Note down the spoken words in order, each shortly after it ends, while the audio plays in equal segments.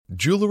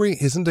Jewelry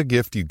isn't a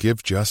gift you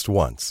give just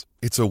once.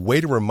 It's a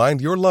way to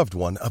remind your loved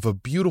one of a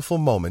beautiful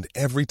moment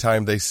every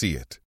time they see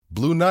it.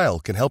 Blue Nile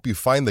can help you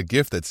find the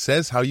gift that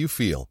says how you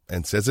feel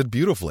and says it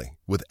beautifully,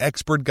 with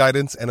expert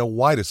guidance and a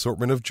wide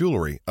assortment of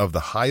jewelry of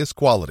the highest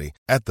quality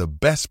at the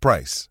best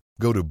price.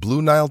 Go to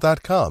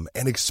BlueNile.com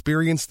and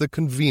experience the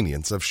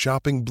convenience of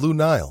shopping Blue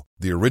Nile,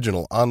 the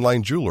original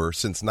online jeweler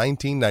since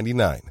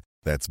 1999.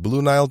 That's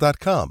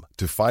BlueNile.com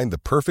to find the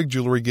perfect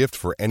jewelry gift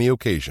for any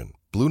occasion.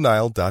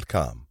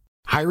 BlueNile.com.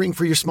 Hiring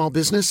for your small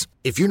business?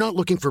 If you're not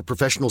looking for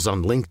professionals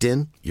on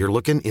LinkedIn, you're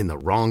looking in the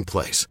wrong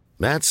place.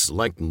 That's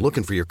like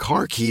looking for your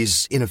car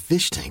keys in a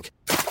fish tank.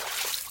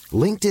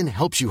 LinkedIn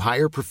helps you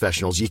hire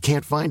professionals you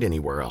can't find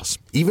anywhere else,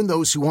 even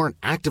those who aren't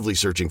actively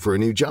searching for a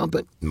new job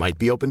but might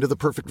be open to the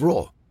perfect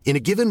role. In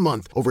a given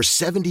month, over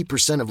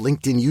 70% of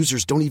LinkedIn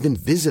users don't even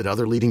visit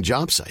other leading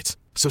job sites.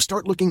 So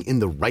start looking in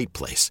the right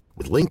place.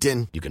 With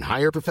LinkedIn, you can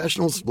hire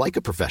professionals like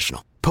a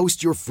professional.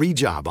 Post your free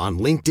job on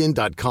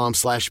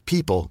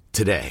linkedin.com/people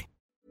today.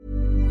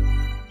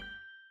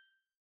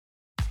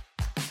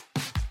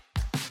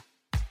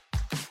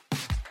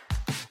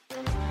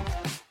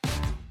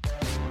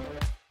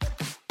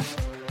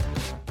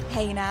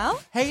 Hey now.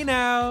 Hey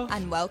now.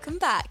 And welcome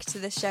back to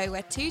the show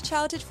where two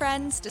childhood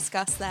friends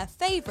discuss their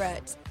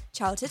favourite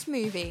childhood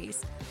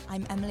movies.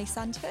 I'm Emily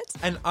Sandford.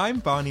 And I'm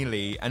Barney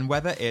Lee, and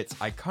whether it's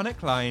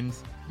iconic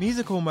lines,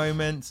 musical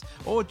moments,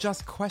 or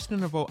just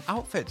questionable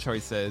outfit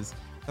choices,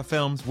 the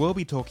films we'll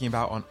be talking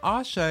about on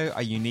our show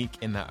are unique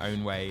in their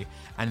own way.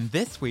 And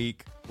this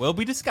week, we'll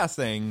be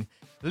discussing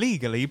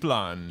Legally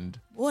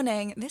Blonde.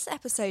 Warning, this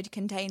episode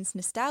contains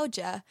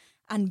nostalgia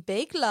and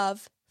big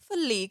love for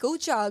legal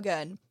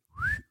jargon.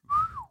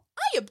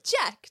 I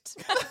object.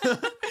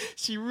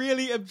 She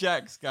really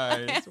objects,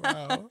 guys.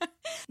 Wow.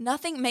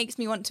 Nothing makes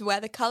me want to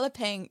wear the colour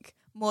pink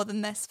more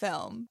than this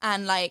film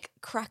and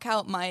crack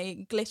out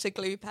my glitter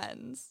glue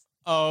pens.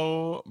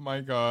 Oh my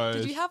gosh.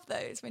 Did you have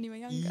those when you were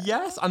younger?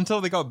 Yes,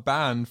 until they got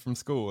banned from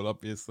school,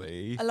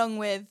 obviously. Along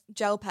with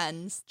gel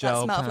pens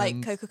that smelled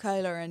like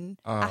Coca-Cola and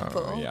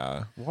apple.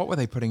 Yeah. What were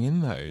they putting in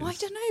those? Well, I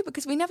don't know,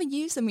 because we never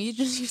used them. We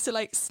just used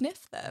to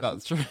sniff them.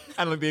 That's true.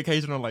 And the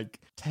occasional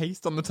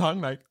taste on the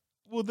tongue,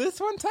 will this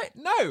one taste?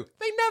 No,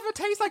 they never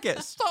taste like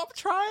it. Stop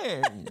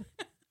trying.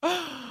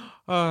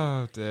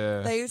 Oh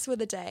dear. Those were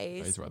the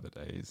days. Those were the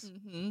days.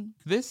 Mm-hmm.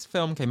 This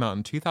film came out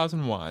in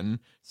 2001,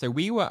 so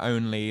we were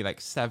only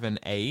 7,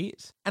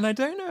 8. And I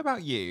don't know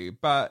about you,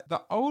 but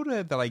the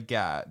older that I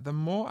get, the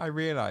more I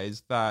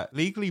realize that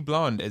Legally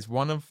Blonde is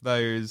one of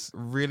those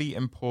really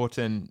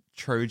important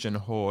Trojan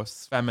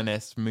horse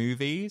feminist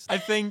movies. I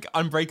think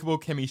Unbreakable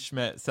Kimmy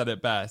Schmidt said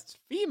it best.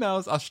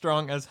 Females are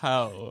strong as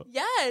hell.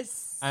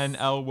 Yes. And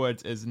Elle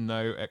Woods is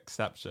no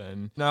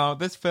exception. Now,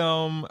 this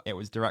film, it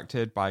was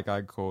directed by a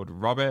guy called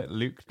Robert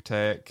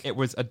Luketic. It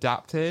was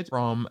adapted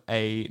from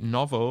a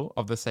novel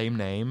of the same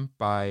name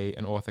by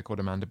an author called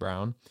Amanda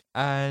Brown.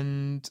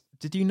 And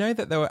did you know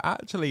that there were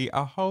actually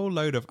a whole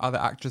load of other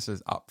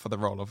actresses up for the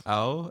role of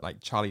Elle, like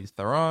Charlize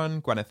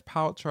Theron, Gwyneth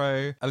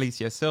Paltrow,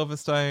 Alicia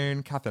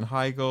Silverstone, Katherine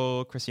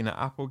Heigl, Christina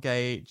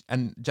Applegate,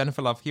 and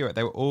Jennifer Love Hewitt?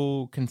 They were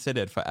all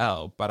considered for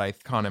Elle, but I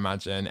can't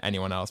imagine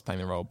anyone else playing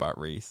the role but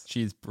Reese.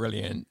 She's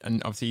brilliant.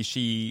 And obviously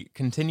she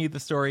continued the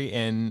story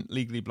in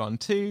Legally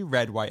Blonde 2,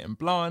 Red, White and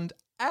Blonde,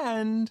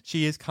 and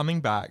she is coming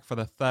back for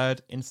the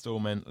third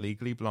installment,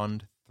 Legally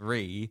Blonde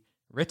 3,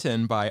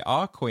 written by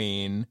our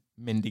queen,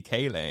 Mindy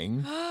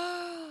Kaling.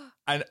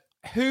 And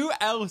who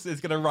else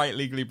is going to write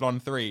Legally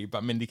Blonde 3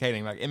 but Mindy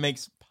Kaling? It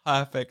makes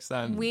perfect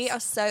sense. We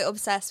are so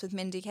obsessed with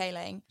Mindy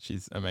Kaling.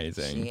 She's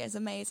amazing. She is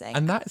amazing.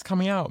 And that is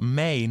coming out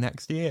May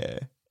next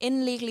year.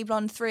 In Legally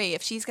Blonde 3,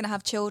 if she's going to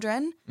have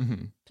children,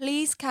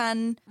 please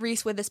can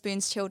Reese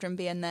Witherspoon's children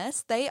be in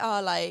this? They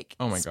are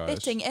oh my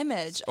spitting gosh.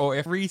 image. Or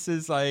if Reese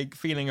is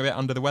feeling a bit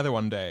under the weather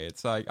one day,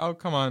 it's oh,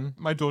 come on,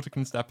 my daughter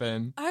can step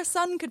in. Her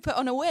son could put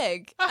on a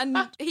wig and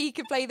he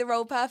could play the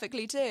role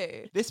perfectly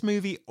too. This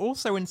movie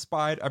also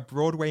inspired a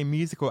Broadway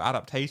musical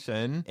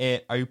adaptation.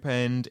 It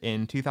opened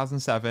in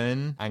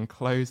 2007 and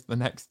closed the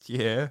next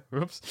year.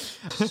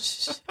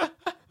 Whoops.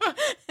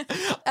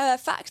 A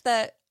fact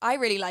that I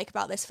really like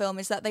about this film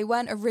is that they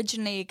weren't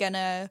originally going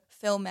to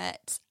film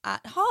it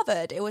at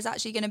Harvard. It was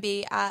actually going to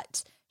be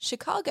at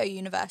Chicago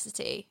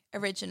University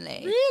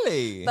originally.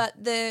 Really? But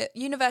the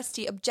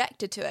university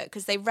objected to it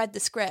because they read the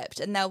script,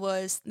 and there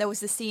was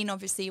the scene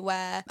obviously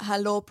where her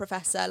law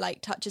professor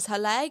touches her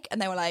leg,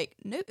 and they were like,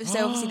 nope.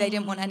 So obviously they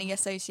didn't want any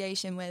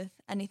association with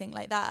anything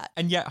like that.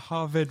 And yet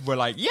Harvard were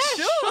like, yeah,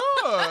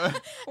 sure.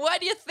 Why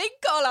do you think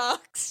all our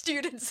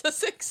students are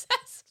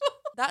successful?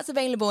 That's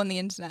available on the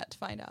internet to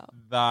find out.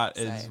 That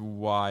is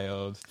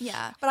wild.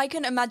 Yeah, but I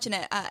couldn't imagine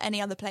it at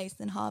any other place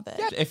than Harvard.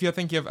 Yeah. If you're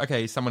thinking of,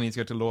 okay, someone needs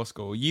to go to law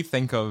school, you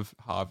think of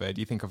Harvard,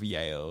 you think of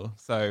Yale.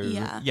 So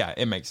yeah,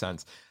 it makes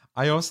sense.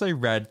 I also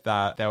read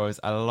that there was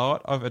a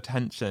lot of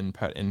attention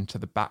put into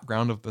the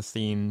background of the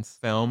scenes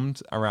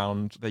filmed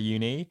around the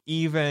uni,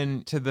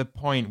 even to the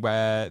point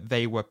where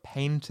they were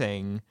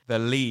painting the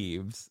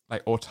leaves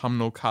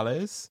autumnal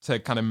colors to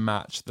kind of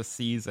match the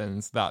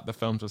seasons that the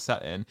films were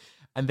set in.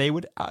 and they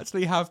would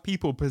actually have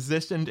people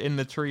positioned in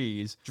the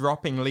trees,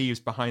 dropping leaves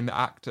behind the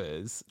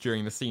actors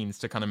during the scenes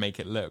to kind of make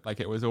it look like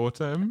it was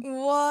autumn.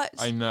 What?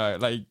 I know,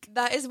 like...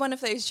 That is one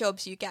of those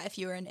jobs you get if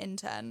you were an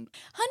intern.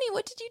 Honey,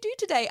 what did you do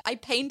today? I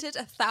painted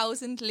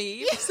 1,000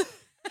 leaves.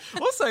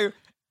 Also,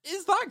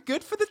 is that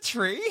good for the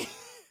tree?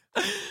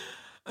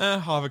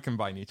 Harvard can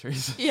buy new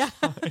trees. Yeah.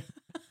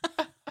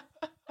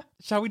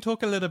 Shall we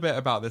talk a little bit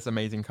about this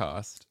amazing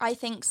cast? I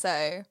think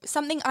so.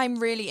 Something I'm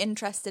really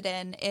interested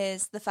in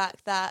is the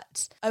fact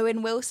that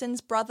Owen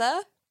Wilson's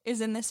brother is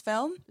in this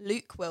film,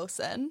 Luke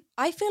Wilson.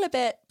 I feel a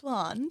bit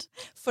bland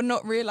for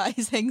not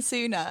realising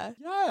sooner.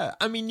 Yeah,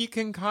 I mean, you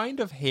can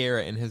kind of hear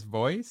it in his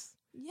voice.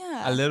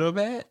 Yeah. A little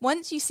bit.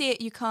 Once you see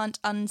it, you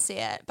can't unsee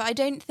it. But I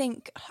don't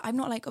think, I'm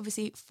not like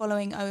obviously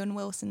following Owen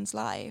Wilson's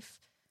life.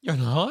 You're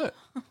not?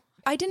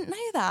 I didn't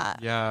know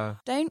that. Yeah.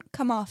 Don't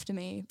come after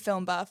me,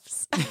 film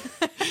buffs.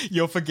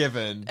 You're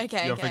forgiven.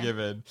 Okay. You're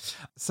forgiven.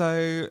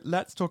 So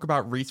let's talk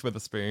about Reese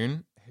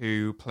Witherspoon,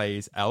 who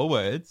plays Elle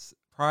Woods.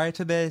 Prior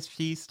to this,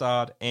 she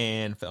starred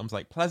in films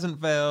like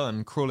Pleasantville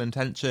and Cruel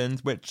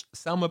Intentions, which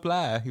Selma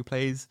Blair, who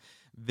plays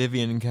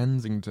Vivian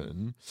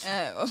Kensington,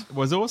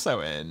 was also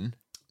in.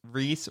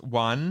 Reese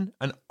won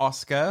an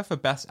Oscar for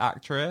Best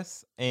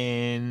Actress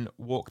in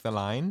Walk the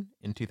Line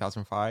in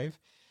 2005.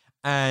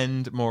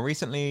 And more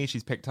recently,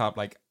 she's picked up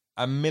like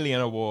a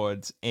million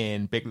awards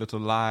in Big Little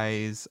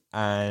Lies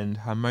and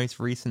her most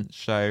recent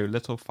show,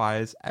 Little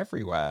Fires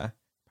Everywhere.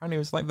 Apparently it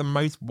was like the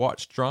most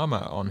watched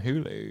drama on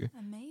Hulu.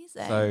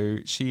 Amazing. So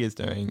she is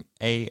doing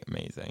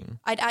amazing.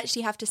 I'd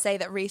actually have to say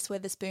that Reese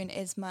Witherspoon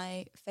is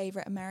my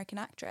favourite American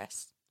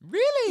actress.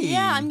 Really?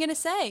 Yeah, I'm going to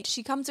say.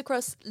 She comes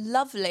across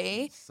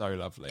lovely. So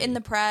lovely. In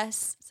the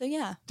press. So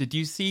yeah. Did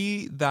you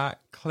see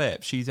that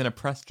clip? She's in a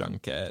press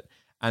junket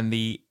and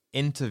the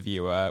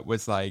interviewer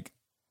was like,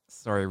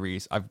 sorry,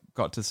 Reese, I've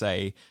got to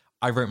say,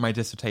 I wrote my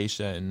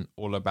dissertation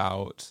all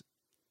about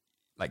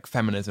like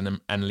feminism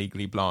and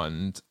Legally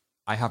Blonde.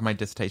 I have my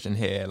dissertation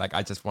here. Like,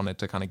 I just wanted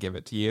to kind of give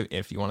it to you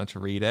if you wanted to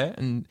read it.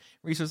 And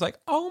Reese was like,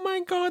 oh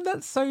my God,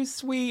 that's so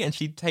sweet. And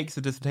she takes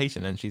the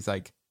dissertation and she's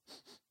like,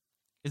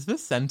 is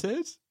this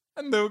scented?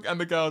 And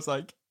the girl's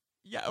like,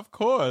 yeah, of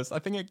course. I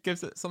think it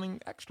gives it something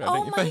extra. Oh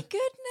don't you my think?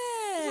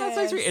 goodness. That's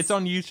so sweet. It's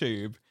on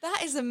YouTube.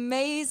 That is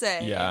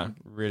amazing. Yeah,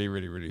 really,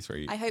 really, really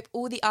sweet. I hope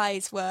all the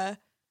I's were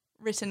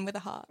written with a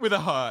heart. With a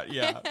heart,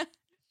 yeah. She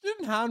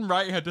didn't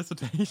handwrite her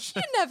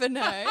dissertation. You never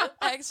know.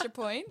 Extra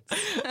points.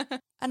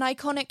 An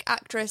iconic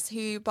actress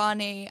who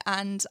Barney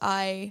and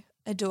I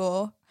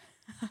adore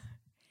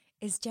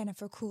is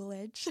Jennifer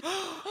Coolidge.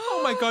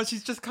 Oh my God,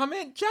 she's just come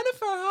in.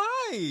 Jennifer,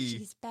 hi.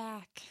 She's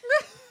back.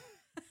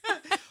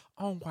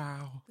 Oh,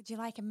 wow. Would you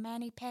like a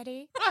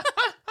mani-pedi?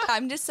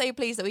 I'm just so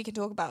pleased that we can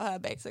talk about her,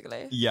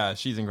 basically. Yeah,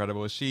 she's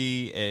incredible.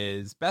 She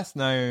is best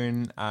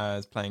known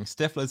as playing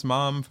Stifler's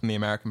mom from the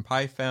American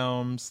Pie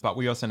films, but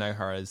we also know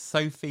her as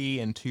Sophie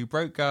in Two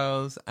Broke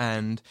Girls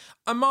and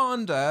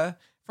Amanda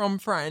from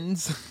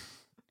Friends.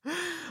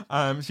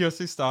 She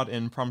also starred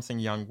in Promising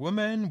Young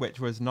Woman, which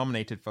was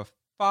nominated for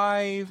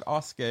 5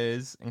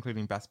 Oscars,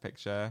 including Best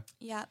Picture.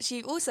 Yeah,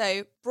 she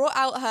also brought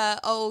out her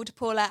old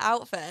Paulette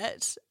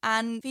outfit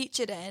and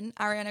featured in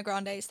Ariana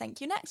Grande's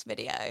Thank You Next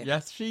video.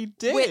 Yes, she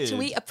did. Which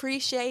we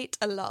appreciate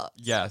a lot.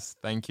 Yes,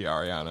 thank you,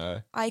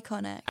 Ariana.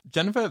 Iconic.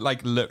 Jennifer,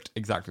 like, looked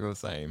exactly the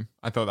same.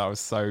 I thought that was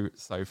so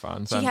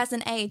fun. She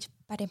hasn't aged,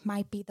 but it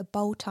might be the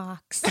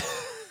Botox.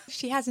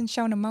 She hasn't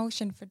shown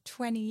emotion for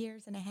 20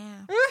 years and a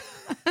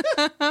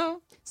half.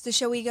 So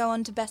shall we go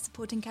on to Best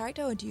Supporting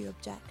Character, or do you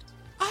object?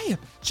 I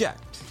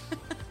object.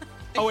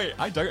 Oh, wait,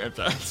 I don't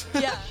object.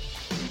 Yeah.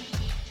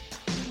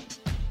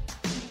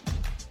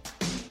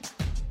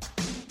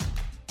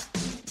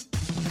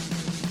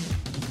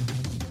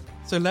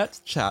 So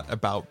let's chat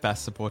about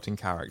Best Supporting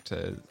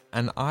Characters.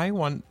 And I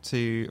want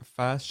to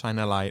first shine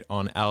a light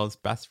on Elle's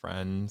best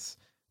friends,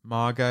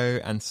 Margot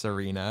and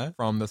Serena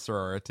from the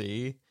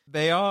sorority.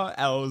 They are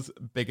Elle's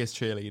biggest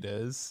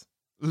cheerleaders.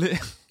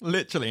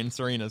 Literally, in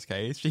Serena's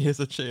case, she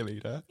is a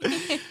cheerleader.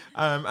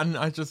 And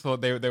I just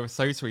thought they were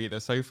so sweet. They're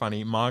so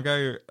funny.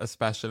 Margot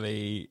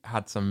especially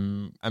had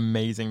some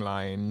amazing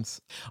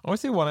lines. I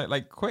also wanted,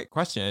 like, quick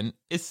question.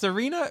 Is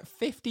Serena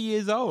 50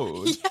 years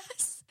old?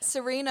 Yes.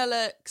 Serena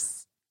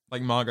looks...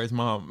 like Margot's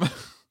mom.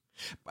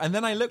 And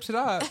then I looked it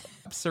up.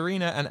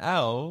 Serena and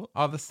Elle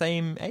are the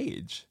same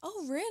age.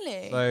 Oh,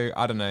 really? So,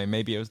 I don't know.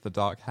 Maybe it was the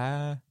dark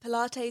hair.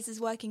 Pilates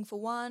is working for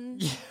one.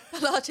 Yeah.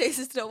 Pilates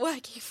is not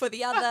working for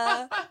the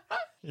other.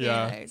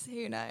 Yeah.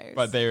 Who knows?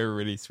 But they were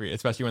really sweet,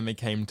 especially when they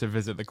came to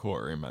visit the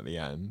courtroom at the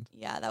end.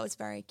 Yeah, that was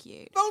very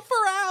cute. Vote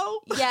for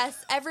Elle!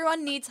 Yes,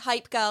 everyone needs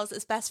hype girls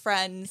as best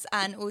friends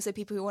and also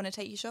people who want to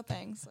take you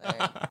shopping. So,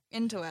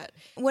 into it.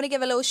 I want to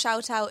give a little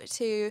shout out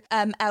to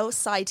Elle's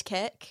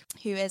sidekick,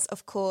 who is,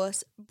 of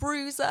course,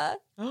 Bruiser,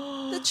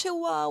 the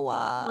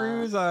Chihuahua.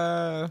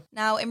 Bruiser.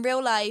 Now, in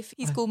real life,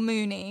 he's called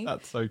Mooney.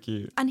 That's so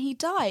cute. And he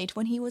died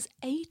when he was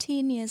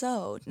 18 years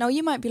old. Now,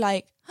 you might be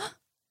like, huh,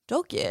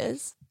 Dog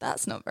years?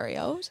 That's not very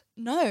old.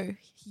 No,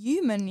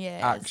 human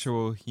years.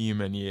 Actual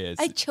human years.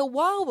 A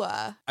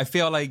chihuahua. I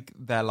feel like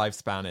their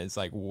lifespan is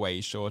like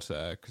way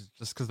shorter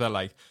because they're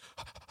like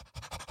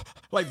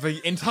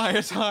the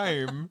entire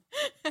time.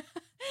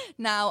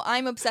 Now,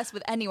 I'm obsessed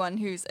with anyone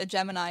who's a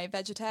Gemini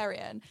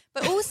vegetarian,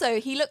 but also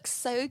he looks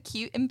so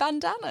cute in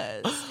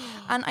bandanas.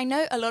 And I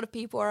know a lot of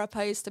people are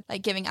opposed to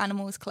like giving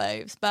animals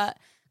clothes, but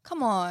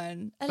come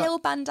on, a little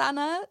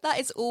bandana, that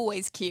is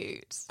always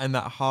cute. And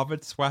that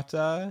Harvard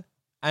sweater.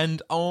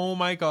 And oh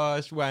my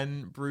gosh,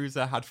 when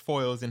Bruiser had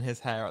foils in his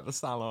hair at the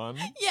salon.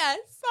 Yes.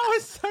 That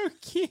was so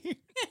cute.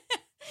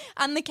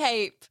 And the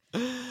cape.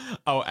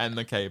 Oh, and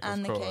the cape,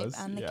 And of the course.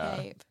 cape, and the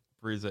cape.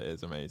 Bruiser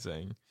is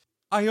amazing.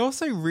 I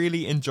also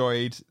really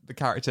enjoyed the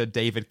character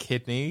David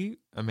Kidney.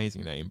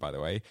 Amazing name, by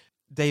the way.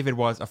 David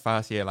was a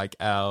first year like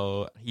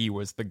Elle. He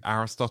was the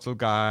Aristotle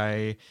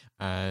guy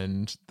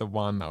and the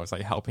one that was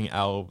like helping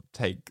Elle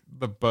take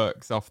the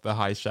books off the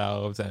high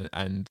shelves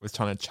and was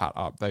trying to chat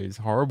up those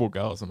horrible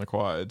girls on the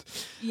quad.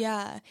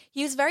 Yeah,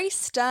 he was very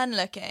stern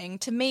looking.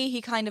 To me,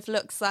 he kind of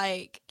looks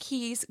like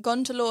he's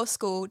gone to law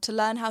school to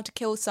learn how to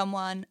kill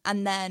someone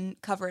and then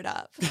cover it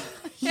up.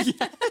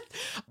 Yeah.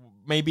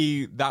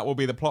 Maybe that will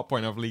be the plot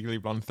point of Legally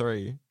Blonde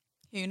 3.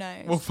 Who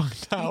knows? We'll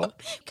find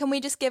out. Can we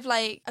just give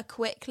like a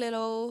quick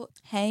little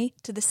hey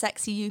to the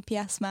sexy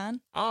UPS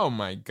man? Oh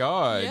my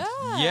God.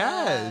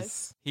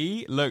 Yes.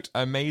 He looked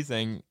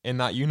amazing in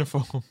that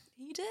uniform.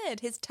 He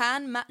did. His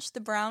tan matched the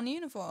brown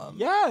uniform.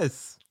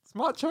 Yes.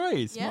 Smart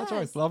choice. Smart Yes.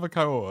 choice. Love a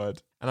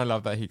co-award. And I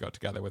love that he got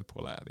together with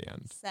Paulette at the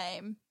end.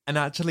 Same. And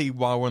actually,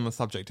 while we're on the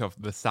subject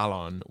of the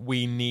salon,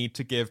 we need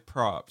to give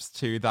props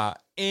to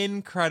that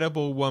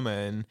incredible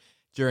woman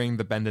during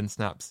the bend and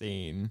snap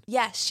scene.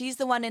 Yes, she's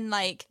the one in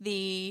like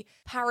the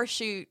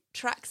parachute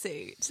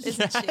tracksuit,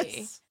 isn't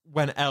she?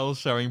 When Elle's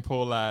showing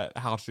Paulette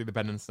how to do the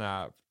bend and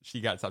snap,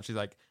 she gets up, she's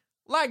like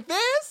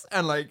this?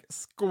 And like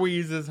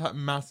squeezes her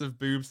massive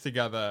boobs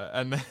together.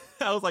 And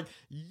Elle's like,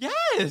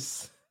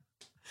 yes!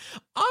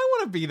 I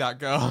want to be that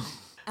girl.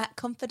 Act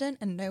confident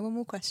and no one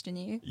will question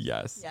you.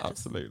 Yes,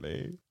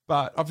 absolutely.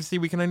 But obviously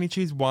we can only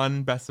choose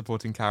one best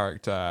supporting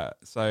character,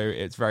 so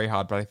it's very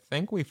hard, but I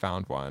think we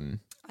found one.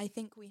 I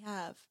think we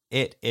have.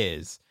 It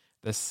is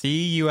the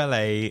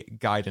CULA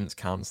guidance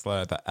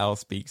counselor that Elle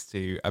speaks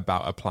to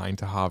about applying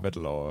to Harvard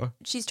Law.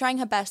 She's trying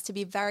her best to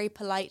be very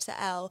polite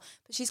to Elle,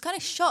 but she's kind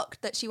of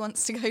shocked that she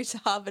wants to go to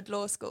Harvard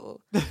Law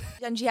School.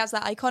 And she has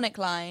that iconic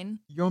line.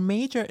 Your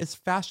major is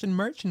fashion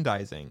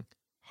merchandising.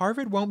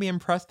 Harvard won't be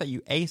impressed that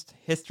you aced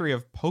history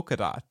of polka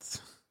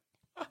dots.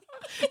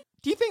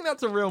 Do you think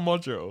that's a real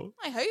module?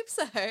 I hope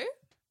so.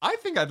 I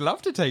think I'd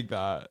love to take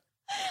that.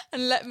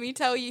 And let me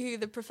tell you who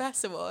the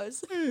professor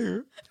was.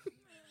 Who?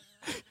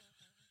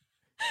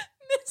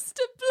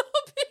 Mr.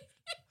 Blobby.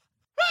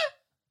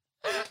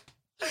 Oh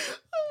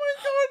my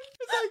God.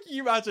 It's like,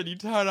 you imagine you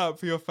turn up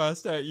for your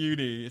first day at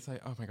uni. It's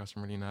like, oh my gosh,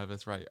 I'm really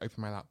nervous. Right,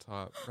 open my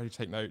laptop. Ready to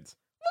take notes.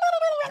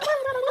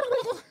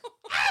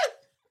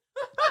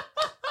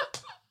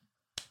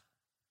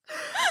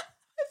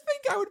 I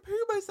think I would poo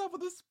myself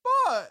on the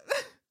spot.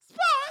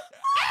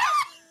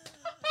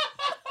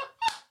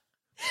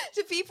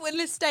 Do people in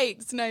the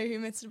States know who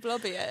Mr.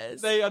 Blobby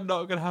is? They are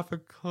not going to have a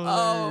clue.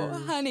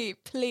 Oh, honey,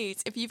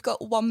 please, if you've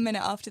got 1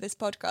 minute after this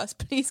podcast,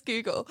 please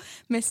Google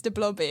Mr.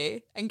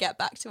 Blobby and get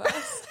back to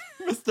us.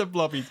 Mr.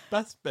 Blobby's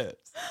best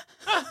bits.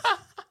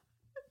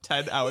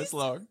 10 hours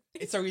long.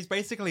 So he's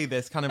basically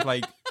this kind of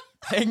like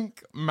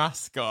pink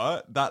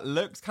mascot that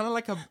looks kind of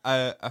like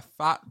a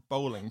fat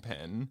bowling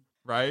pin,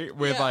 right?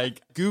 With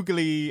like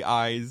googly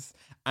eyes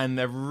and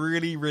a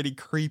really, really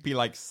creepy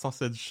like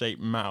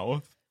sausage-shaped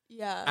mouth.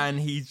 Yeah. And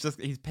he's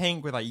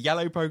pink with like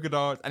yellow polka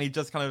dots and he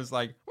just kind of is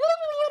like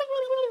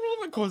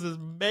causes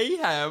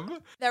mayhem.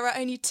 There are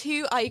only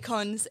two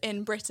icons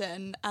in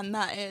Britain, and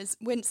that is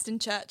Winston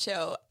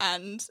Churchill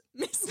and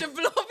Mr.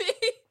 Blobby.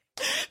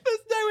 There's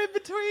no in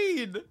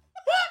between.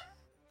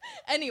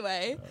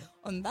 Anyway,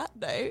 on that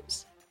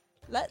note,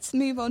 let's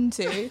move on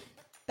to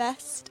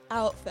best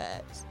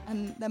outfit.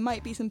 And there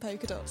might be some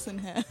polka dots in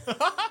here.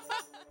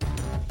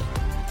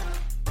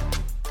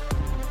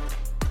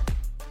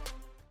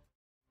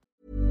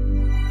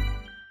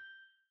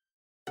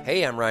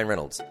 Hey, I'm Ryan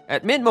Reynolds.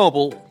 At Mint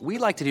Mobile, we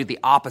like to do the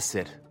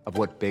opposite of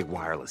what Big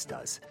Wireless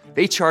does.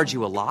 They charge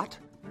you a lot,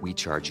 we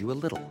charge you a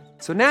little.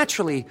 So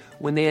naturally,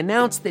 when they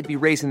announced they'd be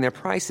raising their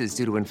prices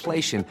due to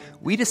inflation,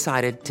 we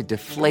decided to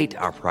deflate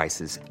our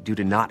prices due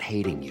to not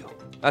hating you.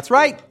 That's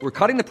right. We're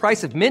cutting the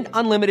price of Mint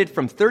Unlimited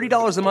from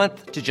 $30 a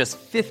month to just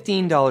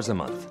 $15 a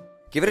month.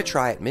 Give it a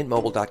try at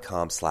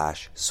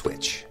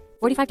mintmobile.com/switch.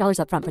 $45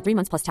 up front for 3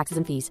 months plus taxes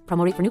and fees.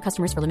 Promo rate for new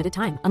customers for limited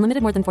time.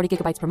 Unlimited more than 40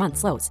 gigabytes per month.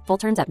 Slows full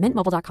terms at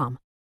mintmobile.com.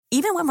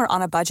 Even when we're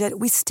on a budget,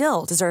 we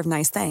still deserve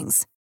nice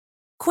things.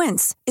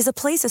 Quince is a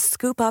place to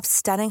scoop up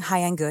stunning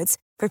high-end goods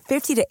for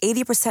 50 to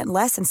 80%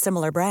 less than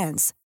similar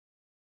brands.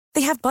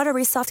 They have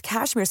buttery soft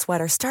cashmere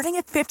sweaters starting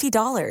at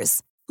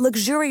 $50,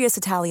 luxurious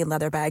Italian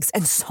leather bags,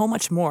 and so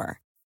much more.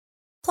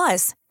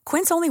 Plus,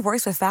 Quince only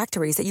works with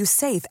factories that use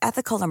safe,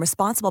 ethical, and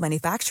responsible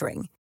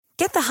manufacturing.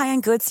 Get the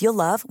high-end goods you'll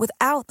love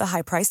without the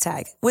high price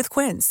tag with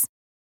Quince.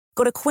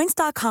 Go to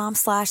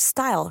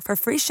quince.com/style for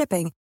free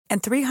shipping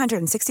and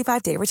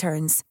 365-day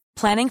returns.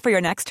 Planning for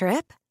your next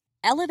trip?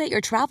 Elevate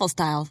your travel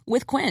style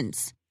with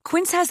Quince.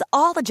 Quince has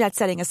all the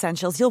jet-setting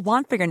essentials you'll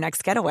want for your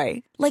next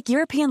getaway, like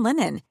European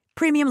linen,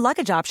 premium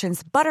luggage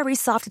options, buttery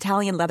soft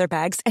Italian leather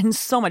bags, and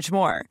so much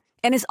more.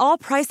 And is all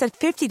priced at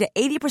 50 to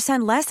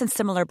 80% less than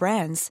similar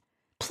brands.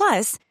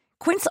 Plus,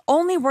 Quince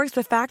only works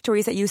with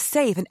factories that use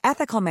safe and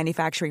ethical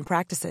manufacturing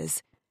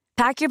practices.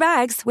 Pack your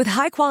bags with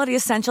high-quality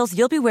essentials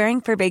you'll be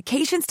wearing for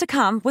vacations to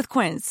come with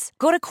Quince.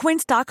 Go to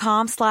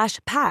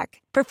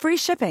quince.com/pack for free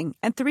shipping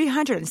and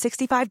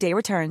 365-day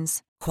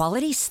returns.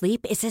 Quality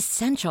sleep is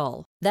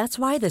essential. That's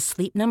why the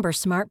Sleep Number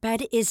Smart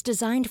Bed is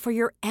designed for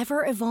your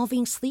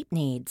ever-evolving sleep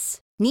needs.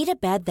 Need a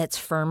bed that's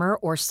firmer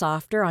or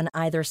softer on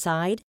either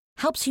side?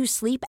 Helps you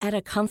sleep at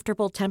a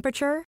comfortable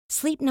temperature?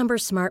 Sleep Number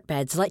Smart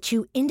Beds let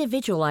you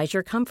individualize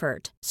your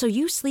comfort, so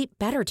you sleep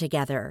better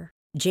together.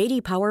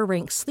 J.D. Power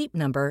ranks Sleep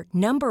Number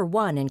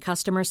 #1 in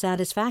customer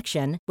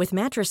satisfaction with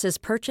mattresses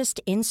purchased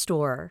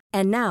in-store.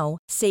 And now,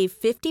 save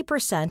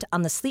 50%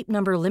 on the Sleep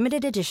Number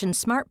Limited Edition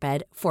Smart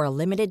Bed for a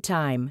limited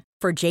time.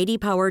 For J.D.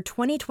 Power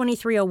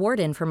 2023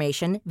 award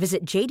information,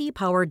 visit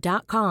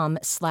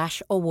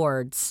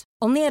jdpower.com/awards.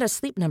 Only at a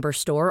Sleep Number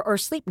store or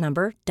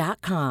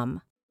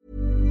sleepnumber.com.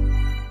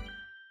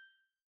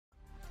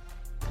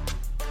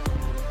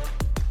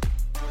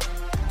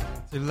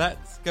 So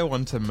let's go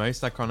on to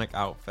most iconic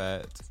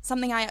outfit.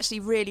 Something I actually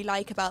really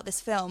like about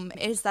this film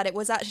is that it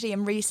was actually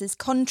in Reese's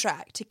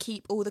contract to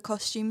keep all the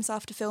costumes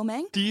after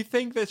filming. Do you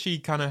think that she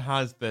kind of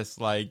has this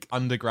like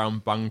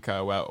underground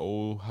bunker where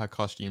all her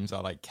costumes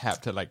are like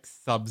kept at like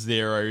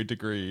sub-zero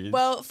degrees?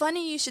 Well,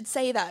 funny you should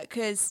say that,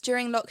 because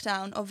during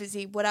lockdown,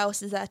 obviously, what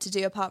else is there to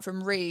do apart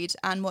from read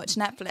and watch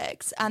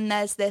Netflix? And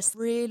there's this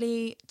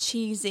really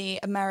cheesy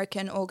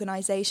American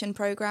organization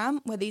program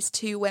where these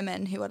two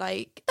women who are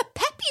like the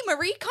peppy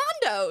Marie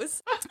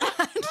Kondos,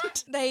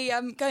 and they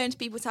go into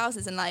people's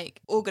houses and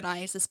like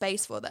organize a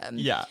space for them.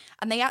 Yeah.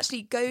 And they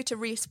actually go to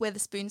Reese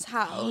Witherspoon's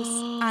house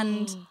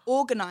and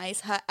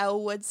organize her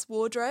Elwood's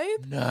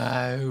wardrobe.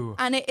 No.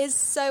 And it is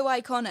so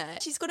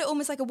iconic. She's got it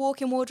almost like a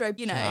walk-in wardrobe,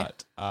 you know,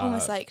 Shut up.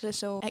 almost like a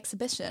little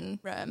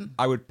exhibition room.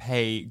 I would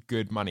pay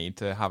good money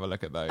to have a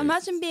look at those.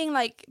 Imagine being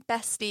like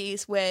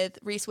besties with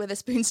Reese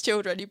Witherspoon's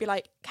children. You'd be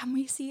like, can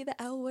we see the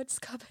Elwood's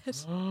cupboard?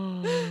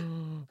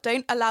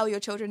 Don't allow your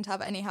children to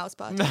have any house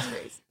parties,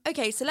 Reese.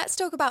 Okay, so let's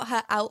talk about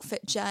her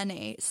outfit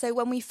journey. So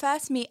when we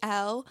first meet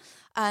Elle,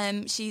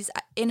 she's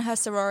in her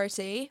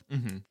sorority.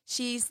 Mm-hmm.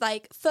 She's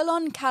like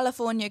full-on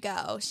California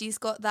girl. She's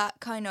got that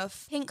kind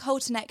of pink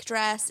halter neck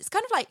dress. It's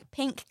kind of like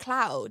pink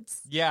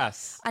clouds.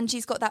 Yes. And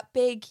she's got that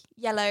big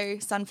yellow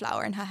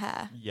sunflower in her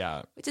hair.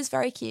 Yeah. Which is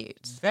very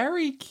cute.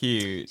 Very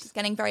cute. She's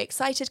getting very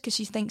excited because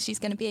she thinks she's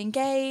going to be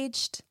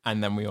engaged.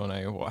 And then we all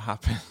know what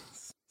happens.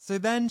 So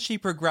then she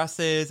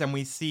progresses and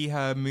we see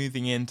her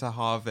moving into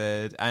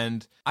Harvard,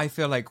 and I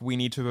feel like we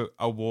need to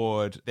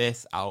award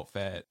this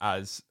outfit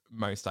as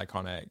most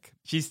iconic.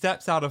 She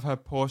steps out of her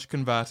Porsche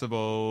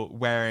convertible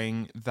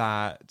wearing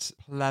that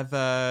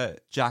pleather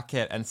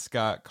jacket and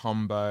skirt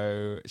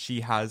combo.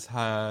 She has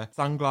her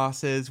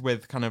sunglasses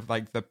with kind of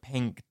like the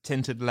pink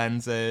tinted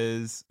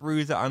lenses,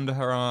 bruiser under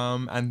her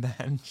arm, and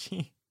then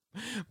she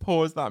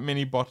pours that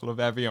mini bottle of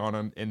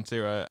Evian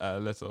into a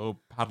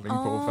little paddling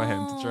pool for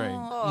him to drink.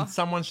 And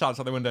someone shouts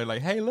out the window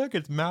like, hey, look,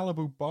 it's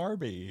Malibu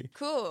Barbie.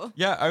 Cool.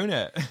 Yeah, own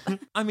it.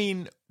 I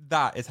mean,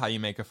 that is how you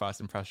make a first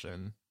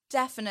impression.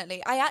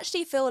 Definitely. I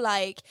actually feel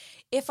like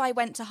if I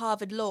went to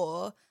Harvard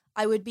Law,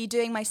 I would be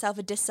doing myself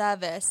a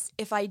disservice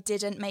if I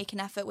didn't make an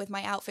effort with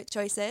my outfit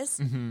choices.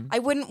 Mm-hmm. I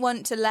wouldn't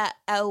want to let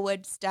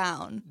Elwoods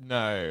down.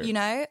 No. You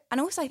know?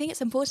 And also I think it's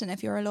important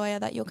if you're a lawyer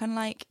that you're kind of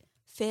like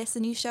fierce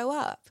and you show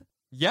up.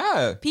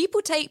 Yeah.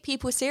 People take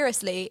people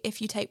seriously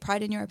if you take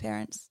pride in your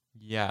appearance.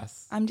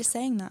 Yes. I'm just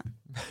saying that.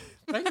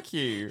 Thank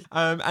you.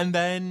 And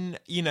then,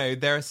 you know,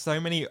 there are so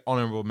many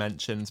honorable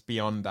mentions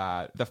beyond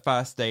that. The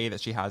first day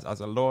that she has as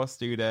a law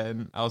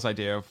student, Elle's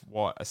idea of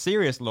what a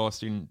serious law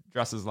student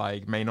dresses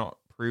like may not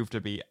prove to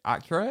be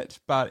accurate,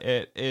 but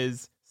it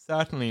is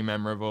certainly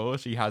memorable.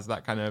 She has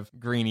that kind of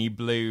greeny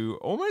blue,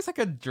 almost like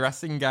a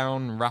dressing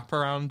gown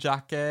wraparound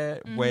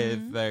jacket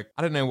with the,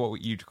 I don't know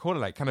what you'd call it,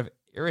 like kind of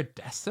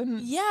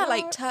iridescent Yeah, skirt?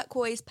 like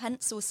turquoise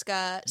pencil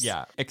skirts.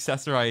 Yeah,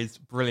 accessorized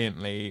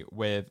brilliantly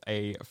with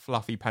a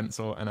fluffy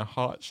pencil and a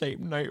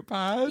heart-shaped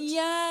notepad.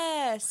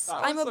 Yes.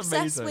 That I'm was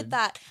obsessed amazing. with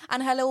that.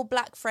 And her little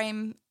black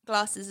frame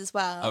glasses as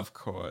well. Of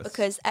course.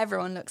 Because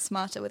everyone looks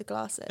smarter with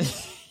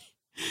glasses.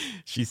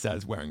 She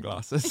says wearing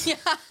glasses. Yeah.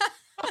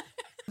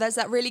 There's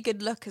that really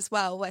good look as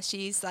well where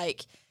she's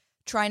like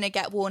trying to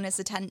get Warner's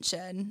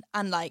attention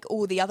and like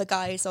all the other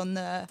guys on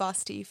the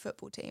varsity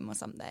football team or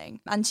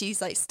something. And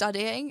she's like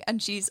studying and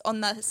she's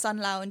on the sun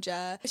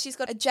lounger. She's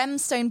got a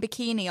gemstone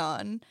bikini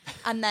on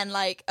and then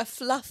like a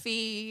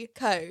fluffy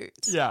coat.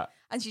 Yeah.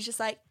 And she's just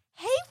like,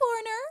 hey,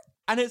 Warner.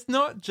 And it's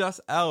not just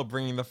Elle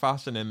bringing the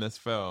fashion in this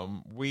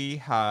film. We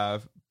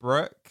have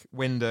Brooke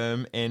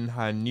Wyndham in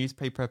her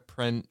newspaper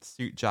print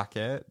suit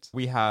jacket.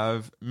 We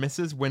have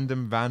Mrs.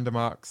 Wyndham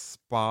Vandermark's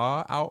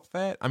spa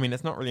outfit. I mean,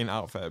 it's not really an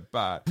outfit,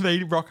 but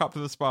they rock up to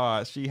the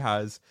spa. She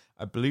has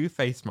a blue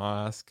face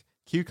mask,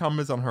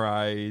 cucumbers on her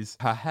eyes,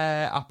 her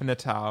hair up in a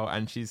towel,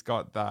 and she's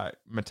got that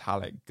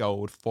metallic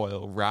gold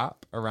foil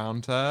wrap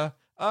around her.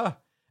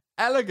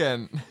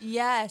 Elegant.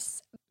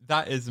 Yes.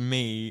 That is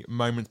me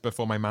moments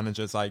before my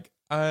manager's like,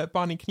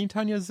 Barney, can you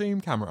turn your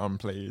Zoom camera on,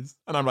 please?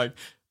 And I'm like,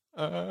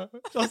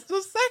 just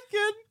a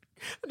second.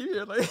 And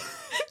you're like,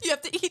 You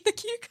have to eat the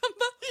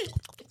cucumber.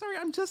 sorry,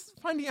 I'm just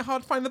finding it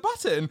hard to find the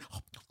button.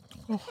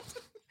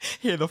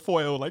 Hear the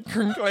foil like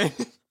crinkling.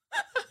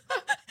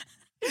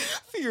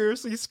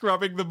 Furiously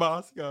scrubbing the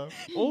mask off.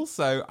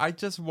 Also, I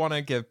just want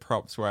to give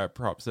props where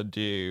props are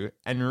due.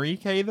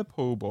 Enrique the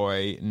pool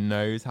boy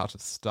knows how to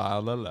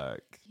style a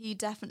look. He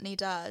definitely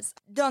does.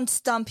 Don't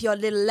stump your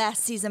little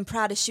lassies and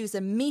prouder shoes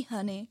at me,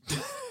 honey.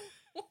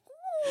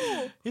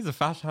 He's a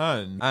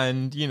fashion.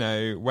 And, you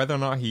know, whether or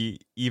not he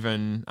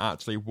even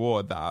actually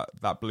wore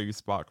that blue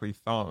sparkly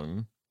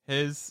thong,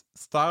 his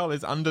style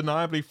is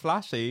undeniably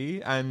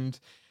flashy, and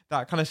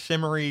that kind of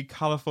shimmery,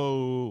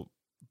 colourful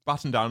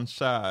button-down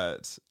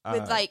shirt.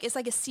 With it's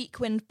like a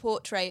sequined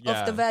portrait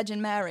of the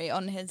Virgin Mary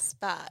on his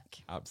back.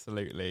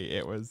 Absolutely.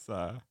 It was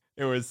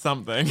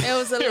something. It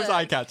was it was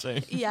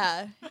eye-catching.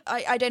 Yeah.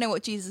 I don't know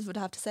what Jesus would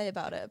have to say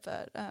about it,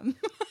 but...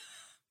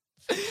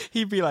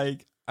 He'd be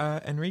like,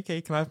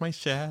 Enrique, can I have my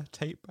share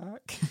tape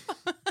back?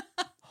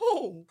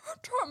 Oh,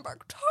 turn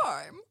back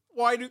time.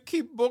 why do you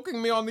keep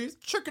booking me on these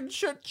chicken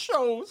shit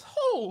shows?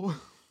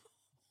 Oh.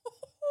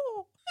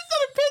 Is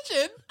that a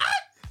pigeon?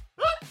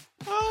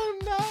 Oh,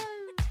 no.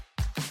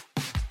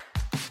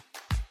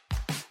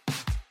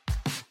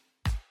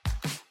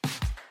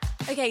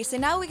 Okay, so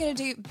now we're going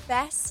to do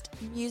best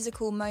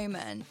musical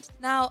moment.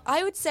 Now,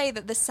 I would say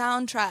that the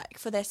soundtrack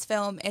for this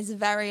film is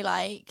very,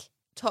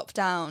 top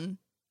down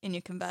in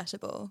your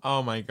convertible.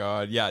 Oh, my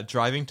God. Yeah,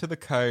 driving to the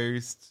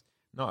coast,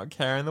 not a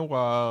care in the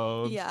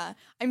world. Yeah,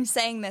 I'm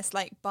saying this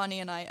like Barney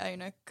and I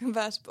own a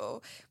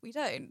convertible. We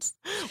don't.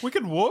 We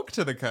could walk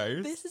to the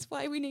coast. This is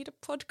why we need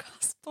a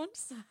podcast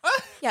sponsor.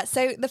 Yeah,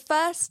 so the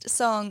first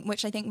song,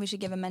 which I think we should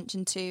give a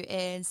mention to,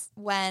 is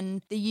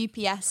when the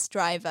UPS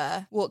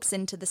driver walks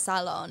into the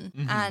salon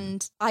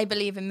and I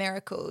Believe in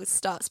Miracles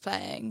starts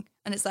playing.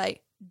 And it's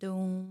like,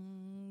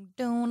 dum,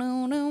 dum,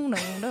 dum, dum,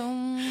 dum,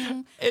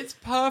 dum. It's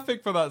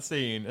perfect for that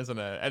scene, isn't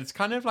it? And it's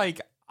kind of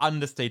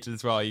understated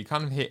as well. You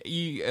kind of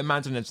you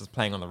imagine it's just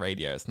playing on the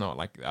radio. It's not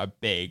like a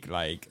big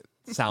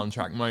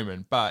soundtrack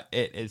moment, but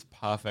it is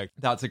perfect.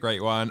 That's a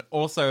great one.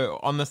 Also,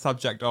 on the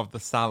subject of the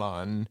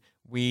salon,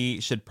 we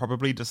should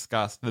probably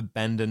discuss the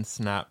bend and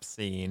snap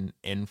scene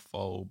in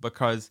full,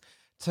 because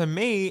to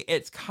me,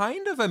 it's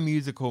kind of a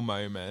musical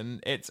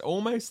moment. It's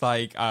almost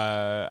like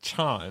a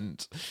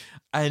chant.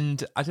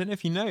 And I don't know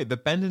if you know, the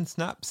bend and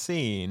snap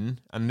scene,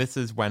 and this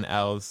is when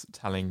Elle's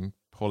telling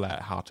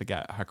Paulette how to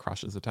get her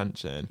crush's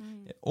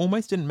attention, it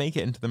almost didn't make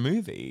it into the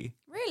movie.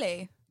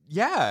 Really?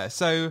 Yeah,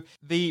 so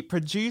the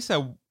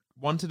producer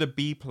wanted a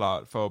B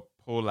plot for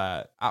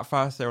Paulette. At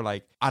first they were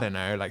like, I don't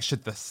know,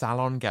 should the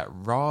salon get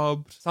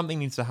robbed? Something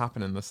needs to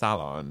happen in the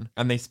salon.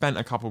 And they spent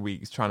a couple of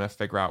weeks trying to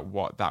figure out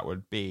what that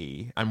would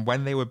be. And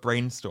when they were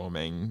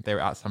brainstorming, they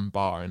were at some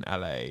bar in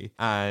LA,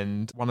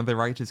 and one of the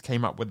writers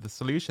came up with the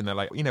solution. They're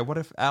like, what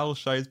if Elle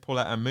shows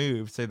Paulette a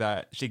move so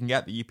that she can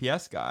get the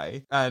UPS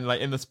guy? And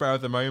in the spur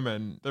of the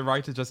moment, the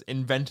writer just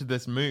invented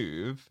this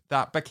move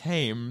that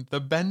became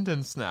the bend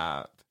and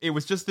snap. It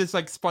was just this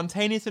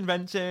spontaneous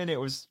invention. It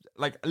was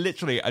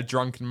literally a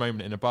drunken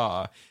moment in a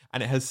bar,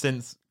 and it has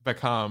since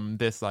become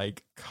this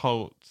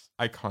cult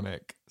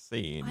iconic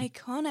scene.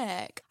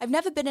 Iconic. I've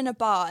never been in a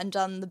bar and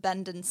done the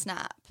bend and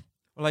snap.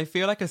 Well, I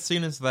feel as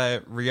soon as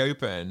they're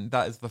reopened,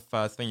 that is the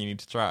first thing you need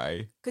to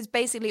try. Because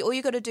basically all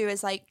you got to do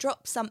is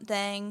drop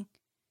something,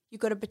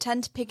 you've got to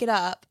pretend to pick it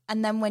up,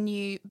 and then when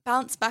you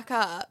bounce back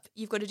up,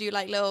 you've got to do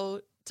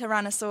little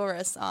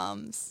Tyrannosaurus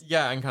arms.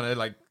 Yeah, and kind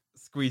of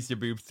squeeze your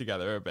boobs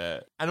together a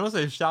bit. And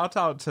also shout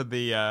out to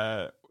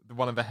the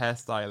one of the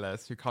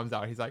hairstylists who comes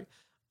out. He's like,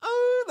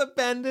 oh, the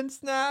bend and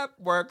snap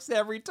works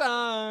every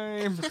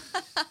time.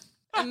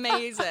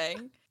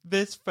 Amazing.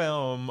 This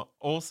film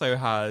also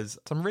has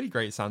some really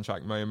great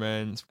soundtrack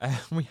moments.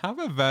 We have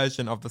a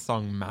version of the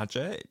song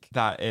Magic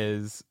that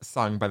is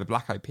sung by the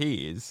Black Eyed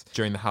Peas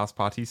during the house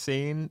party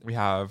scene. We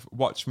have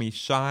Watch Me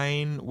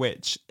Shine,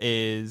 which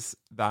is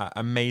that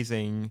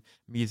amazing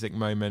music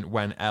moment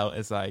when Elle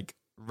is like,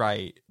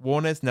 right,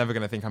 Warner's never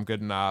going to think I'm good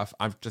enough.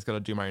 I've just got to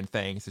do my own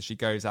thing. So she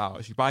goes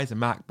out, she buys a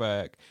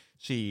MacBook,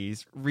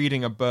 she's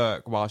reading a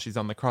book while she's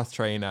on the cross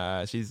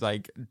trainer. She's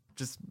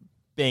just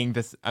being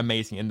this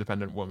amazing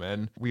independent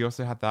woman. We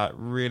also had that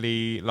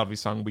really lovely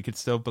song, We Could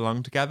Still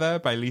Belong Together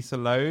by Lisa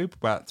Loeb.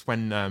 That's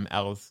when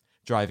Elle's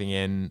driving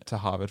in to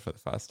Harvard for the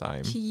first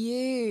time.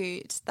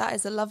 Cute. That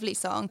is a lovely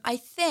song. I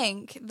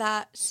think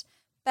that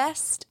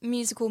best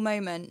musical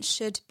moment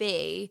should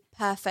be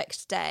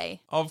Perfect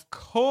Day. Of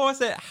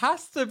course it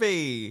has to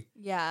be.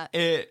 Yeah.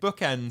 It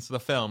bookends the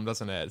film,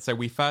 doesn't it? So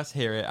we first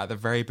hear it at the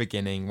very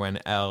beginning when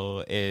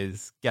Elle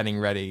is getting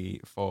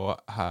ready for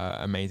her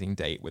amazing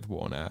date with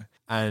Warner.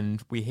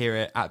 And we hear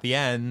it at the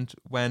end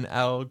when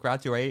Elle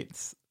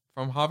graduates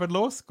from Harvard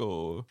Law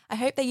School. I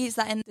hope they use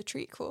that in the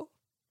trequel.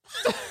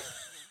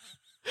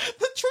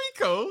 The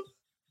treacle?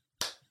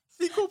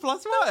 Sequel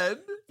plus one?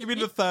 You mean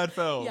the third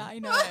film? Yeah, I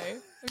know.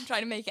 I'm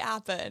trying to make it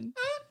happen.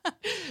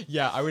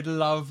 Yeah, I would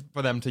love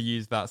for them to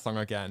use that song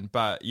again,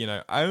 but, you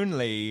know,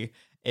 only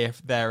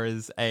if there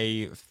is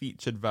a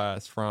featured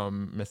verse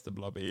from Mr.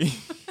 Blobby.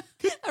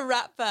 A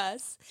rap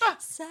verse.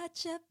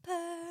 Such a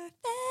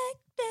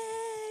perfect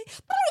day.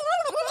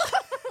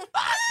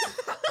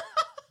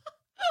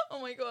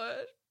 Oh my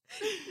god.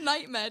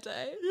 Nightmare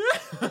day.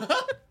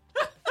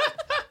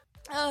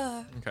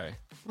 Okay.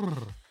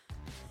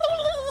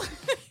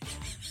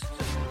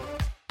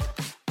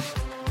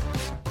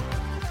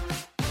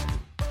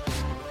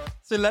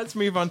 So let's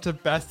move on to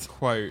best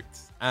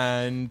quotes.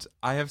 And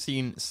I have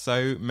seen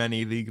so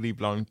many Legally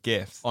Blonde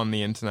gifs on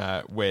the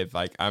internet with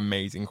like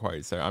amazing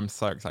quotes. So I'm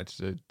so excited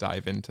to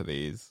dive into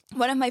these.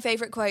 One of my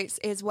favourite quotes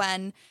is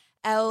when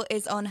Elle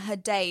is on her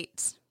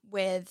date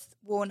with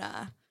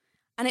Warner.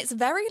 And it's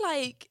very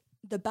like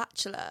The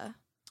Bachelor.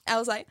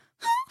 Elle's like...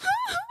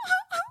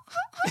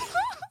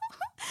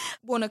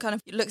 Warner kind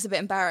of looks a bit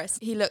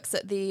embarrassed. He looks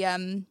at the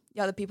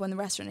other people in the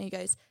restaurant and he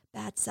goes,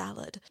 "Bad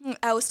salad."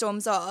 Elle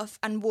storms off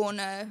and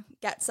Warner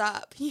gets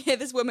up. You hear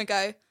this woman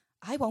go,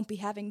 "I won't be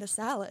having the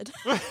salad."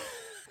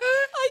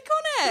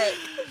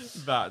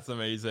 Iconic. That's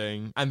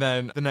amazing. And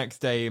then the next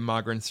day,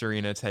 Margaret and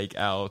Serena take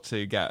Elle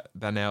to get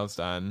their nails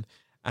done.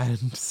 And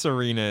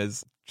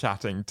Serena's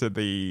chatting to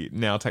the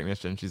nail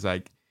technician. She's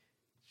like,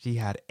 she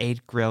had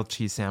 8 grilled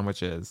cheese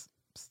sandwiches,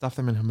 stuffed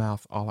them in her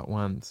mouth all at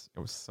once. It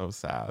was so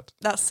sad.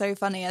 That's so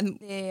funny. And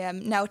the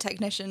nail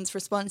technician's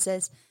response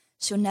is,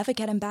 "She'll never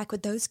get him back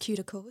with those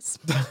cuticles."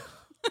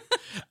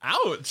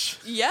 Ouch.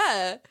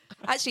 Yeah.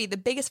 Actually, the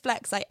biggest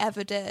flex I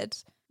ever did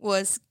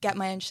was get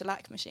my own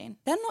shellac machine.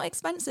 They're not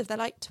expensive. They're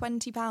like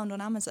 £20 on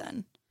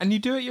Amazon. And you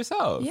do it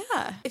yourself?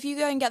 Yeah. If you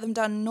go and get them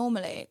done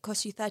normally, it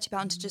costs you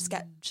 £30 to just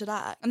get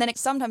shellac. And then it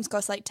sometimes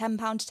costs like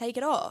 £10 to take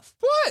it off.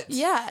 What?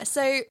 Yeah.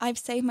 So I've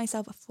saved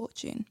myself a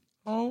fortune.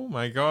 Oh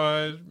my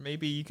God.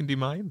 Maybe you can do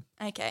mine.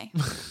 Okay.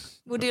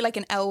 We'll do like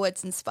an Elle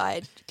Woods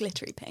inspired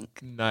glittery pink.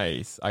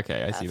 Nice.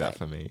 Okay, I see that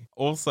for me.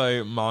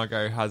 Also,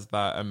 Margot has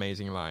that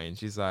amazing line.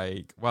 She's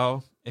like,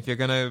 well, if you're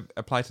going to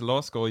apply to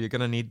law school, you're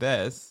going to need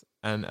this.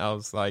 And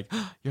Elle's like,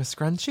 oh, your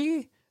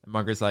scrunchie? And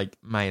Margot's like,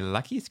 my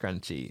lucky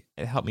scrunchie.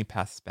 It helped me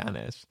pass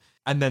Spanish.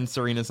 And then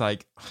Serena's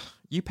like,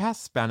 you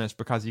passed Spanish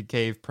because you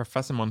gave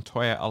Professor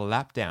Montoya a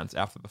lap dance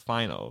after the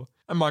final.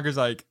 And Margot's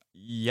like,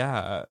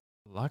 yeah,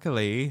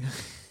 luckily.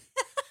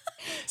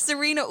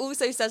 Serena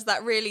also says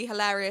that really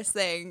hilarious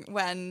thing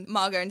when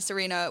Margot and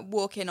Serena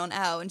walk in on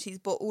Elle and she's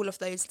bought all of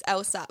those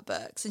LSAT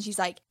books and she's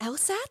like,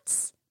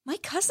 LSATs? My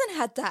cousin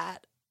had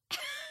that.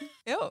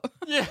 Ew.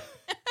 Yeah.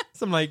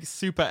 Some like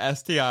super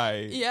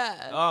STI.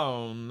 Yeah.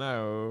 Oh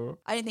no.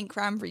 I don't think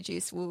cranberry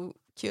juice will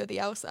cure the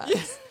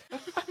LSATs.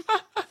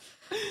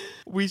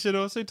 We should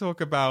also talk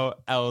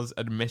about Elle's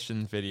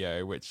admission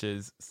video, which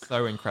is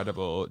so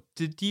incredible.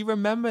 Did you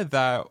remember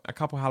that a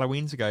couple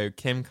Halloweens ago,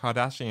 Kim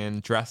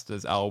Kardashian dressed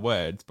as Elle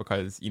Woods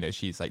because, you know,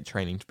 she's like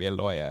training to be a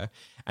lawyer,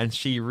 and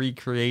she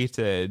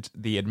recreated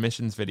the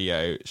admissions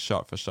video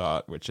shot for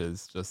shot, which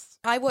is just...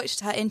 I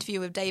watched her interview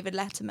with David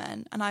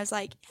Letterman and I was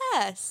like,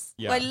 yes.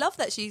 Yeah. Well, I love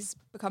that she's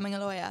becoming a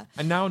lawyer.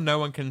 And now no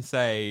one can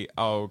say,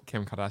 oh,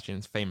 Kim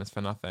Kardashian's famous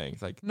for nothing.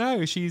 It's like,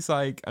 no, she's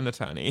like an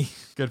attorney.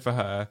 Good for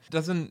her.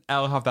 Doesn't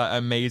Elle have that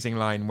amazing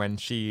line when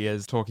she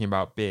is talking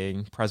about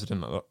being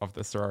president of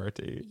the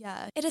sorority?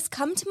 Yeah. It has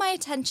come to my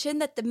attention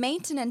that the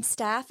maintenance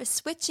staff is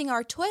switching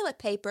our toilet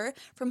paper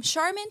from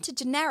Charmin to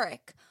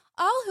generic.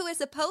 All who is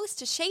opposed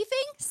to shaving,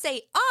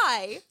 say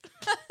aye.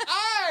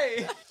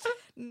 Aye!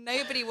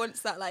 Nobody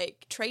wants that,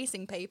 like,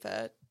 tracing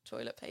paper,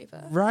 toilet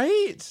paper.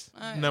 Right?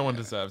 Oh, No one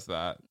deserves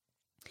that.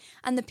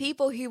 And the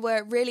people who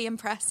were really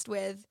impressed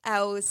with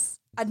Elle's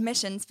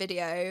admissions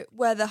video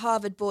were the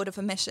Harvard Board of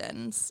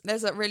Admissions.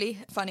 There's a really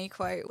funny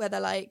quote where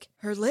they're like,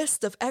 her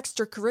list of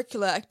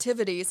extracurricular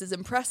activities is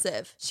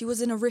impressive. She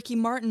was in a Ricky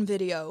Martin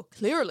video.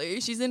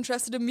 Clearly, she's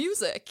interested in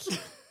music.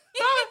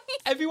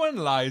 Everyone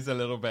lies a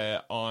little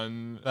bit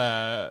on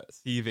their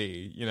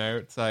CV, you know?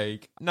 It's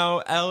like, no,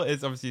 Elle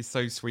is obviously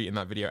so sweet in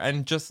that video,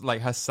 and just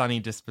like her sunny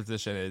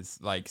disposition is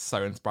like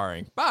so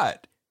inspiring.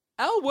 But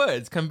Elle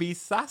Woods can be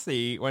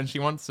sassy when she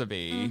wants to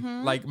be.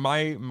 Mm-hmm. Like,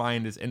 my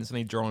mind is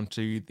instantly drawn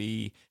to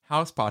the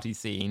house party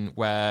scene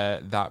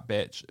where that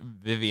bitch,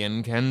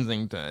 Vivian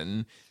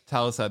Kensington,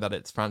 tells her that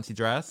it's fancy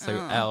dress. So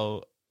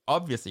Elle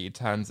obviously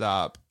turns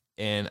up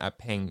in a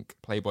pink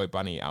Playboy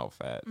bunny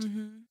outfit.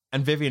 Mm-hmm.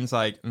 And Vivian's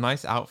like,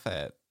 nice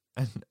outfit.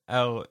 And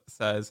Elle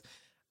says,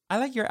 I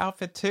like your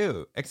outfit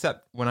too,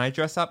 except when I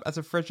dress up as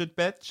a frigid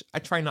bitch, I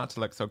try not to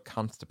look so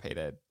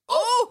constipated.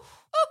 Oh!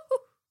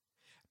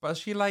 but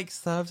she like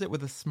serves it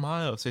with a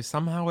smile, so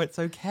somehow it's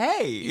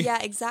okay.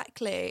 Yeah,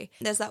 exactly.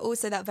 There's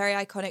that very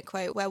iconic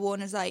quote where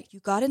Warner's like, "You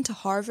got into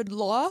Harvard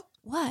Law?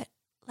 What?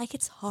 Like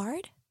it's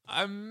hard?"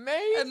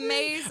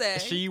 Amazing.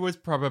 She was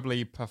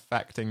probably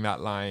perfecting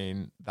that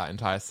line that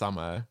entire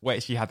summer.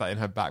 Wait, she had that in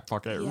her back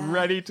pocket,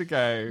 ready to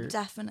go.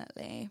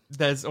 Definitely.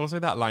 There's also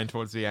that line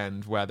towards the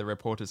end where the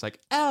reporter's like,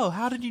 Elle,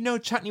 how did you know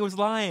Chutney was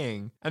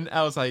lying? And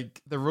Elle's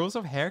like, the rules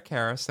of hair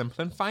care are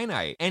simple and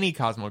finite. Any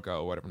Cosmo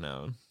girl would have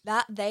known.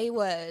 That they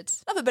would.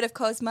 Love a bit of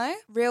Cosmo.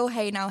 Real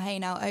Hey Now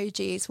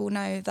OGs will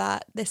know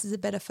that this is a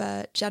bit of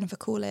a Jennifer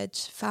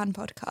Coolidge fan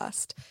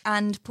podcast.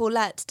 And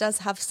Paulette does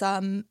have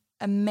some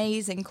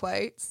amazing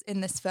quotes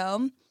in this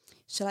film.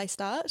 Shall I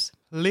start?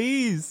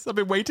 Please. I've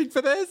been waiting for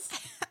this.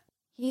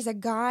 He's a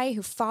guy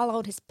who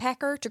followed his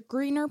pecker to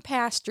greener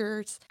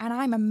pastures, and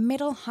I'm a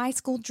middle high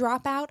school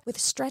dropout with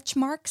stretch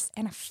marks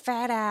and a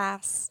fat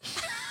ass.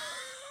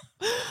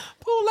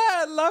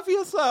 Paulette, love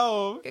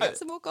yourself. Get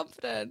some more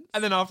confidence.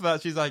 And then after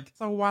that, she's like,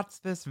 so what's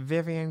this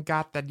Vivian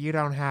got that you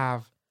don't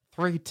have?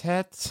 3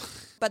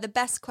 tits? But the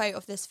best quote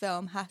of this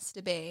film has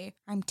to be,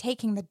 I'm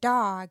taking the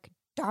dog,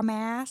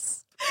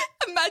 dumbass.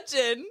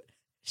 Imagine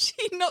she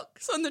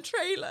knocks on the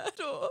trailer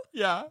door.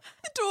 Yeah.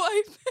 The door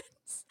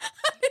opens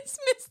and it's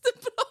Mr.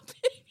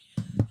 Blobby.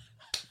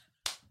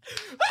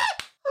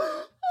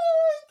 Oh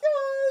my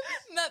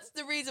God. And that's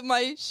the reason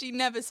why she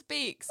never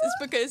speaks, is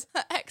because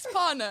her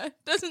ex-partner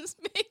doesn't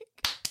speak.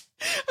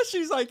 And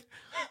she's like,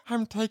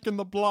 I'm taking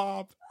the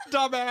blob,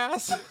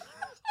 dumbass.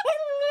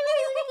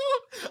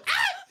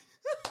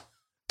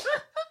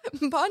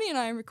 Barney and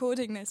I are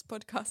recording this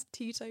podcast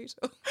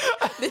teetotal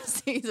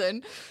this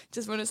season.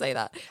 Just want to say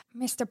that.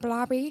 Mr.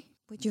 Blobby,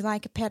 would you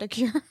like a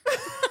pedicure?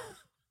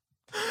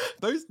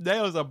 Those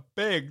nails are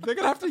big. They're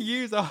going to have to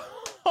use a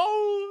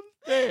whole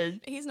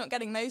thing. He's not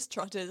getting those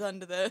trotters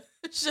under the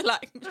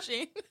shellac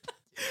machine.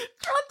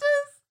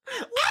 Trotters?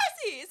 What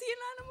is he? Is he an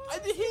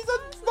animal? He's a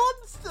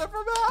monster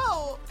from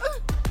hell.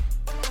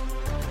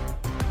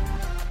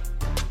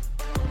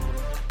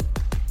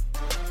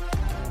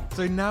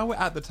 So now we're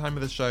at the time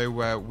of the show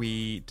where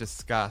we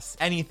discuss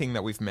anything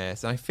that we've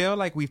missed. And I feel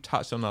like we've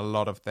touched on a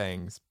lot of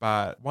things.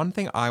 But one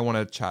thing I want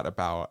to chat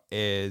about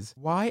is,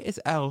 why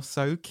is Elle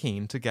so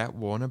keen to get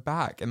Warner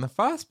back in the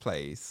first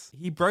place?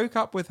 He broke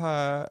up with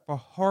her for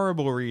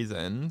horrible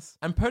reasons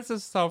and puts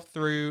herself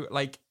through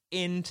like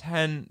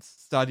intense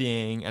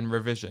studying and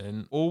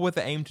revision, all with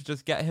the aim to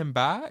just get him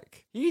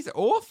back. He's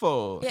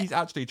awful. Yeah. He's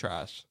actually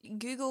trash.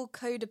 Google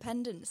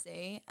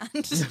codependency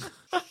and...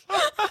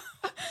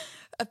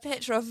 a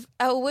picture of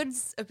Elle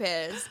Woods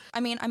appears.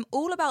 I mean, I'm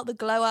all about the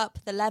glow up,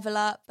 the level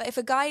up, but if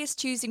a guy is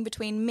choosing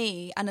between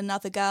me and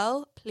another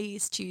girl,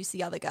 please choose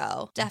the other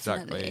girl.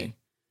 Definitely. Exactly.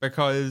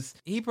 Because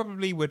he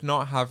probably would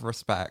not have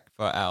respect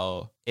for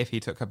Elle if he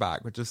took her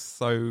back, which is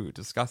so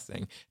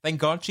disgusting.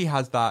 Thank God she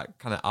has that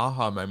kind of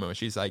aha moment where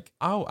she's like,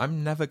 oh,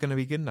 I'm never going to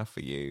be good enough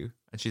for you.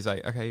 And she's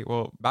like, okay,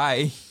 well,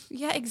 bye.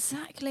 Yeah,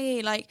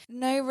 exactly. Like,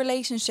 no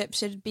relationship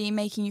should be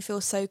making you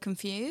feel so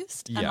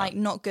confused and like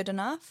not good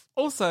enough.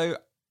 Also,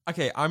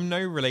 okay, I'm no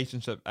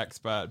relationship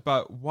expert,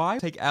 but why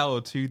take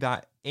Elle to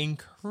that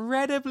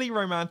incredibly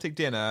romantic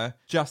dinner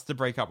just to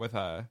break up with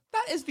her?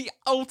 That is the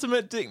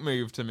ultimate dick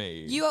move to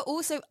me. You are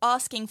also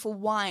asking for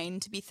wine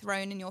to be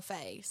thrown in your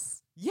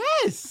face.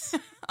 Yes!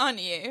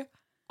 Aren't you?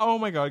 Oh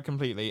my God,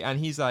 completely. And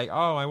he's like,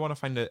 oh, I want to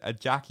find a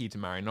Jackie to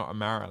marry, not a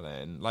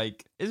Marilyn.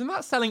 Like, isn't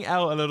that selling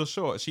Elle a little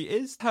short? She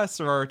is her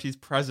sorority's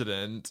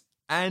president,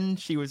 and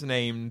she was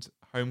named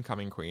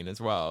homecoming queen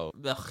as well.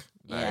 Ugh,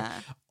 no. Yeah.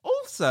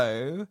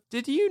 Also,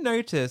 did you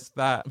notice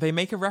that they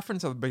make a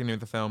reference at the beginning of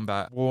the film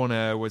that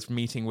Warner was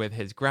meeting with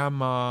his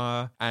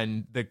grandma,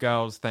 and the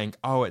girls think,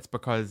 oh, it's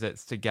because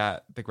it's to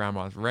get the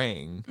grandma's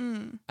ring.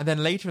 And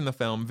then later in the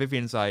film,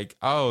 Vivian's like,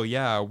 oh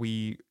yeah,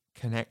 we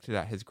connected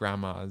at his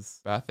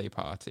grandma's birthday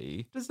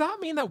party. Does that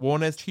mean that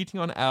Warner's cheating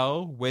on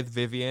Elle with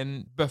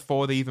Vivian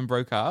before they even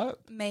broke up?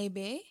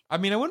 Maybe. I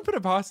mean, I wouldn't put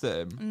it past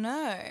him.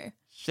 No.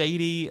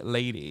 Shady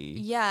lady.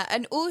 Yeah,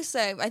 and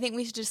also I think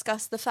we should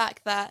discuss the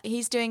fact that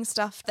he's doing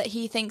stuff that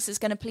he thinks is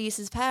going to please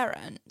his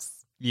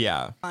parents.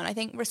 Yeah. And I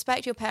think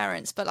respect your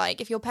parents, but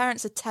like if your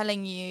parents are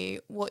telling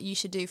you what you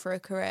should do for a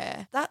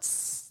career,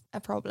 that's a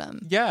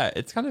problem. Yeah,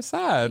 it's kind of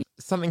sad.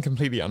 Something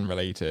completely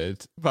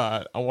unrelated,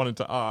 but I wanted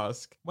to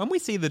ask, when we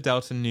see the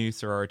Delta Nu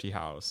sorority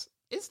house,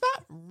 is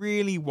that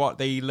really what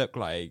they look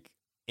like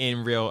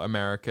in real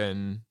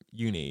American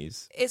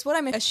unis? It's what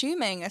I'm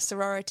assuming a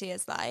sorority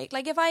is like.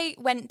 Like if I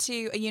went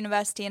to a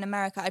university in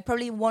America, I'd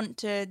probably want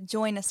to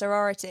join a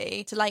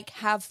sorority to like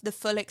have the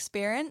full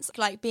experience,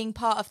 like being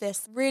part of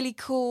this really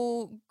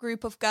cool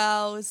group of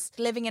girls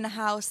living in a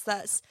house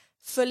that's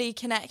fully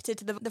connected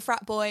to the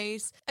frat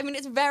boys. I mean,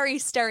 it's very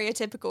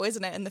stereotypical,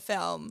 isn't it, in the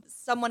film?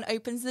 Someone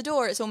opens the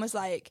door, it's almost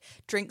like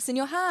drinks in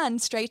your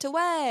hand straight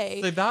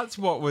away. So that's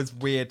what was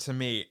weird to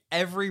me.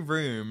 Every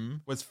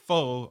room was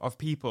full of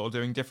people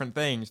doing different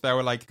things. There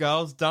were like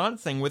girls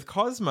dancing with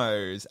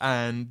Cosmos,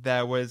 and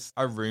there was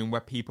a room where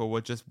people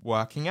were just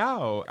working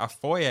out, a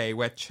foyer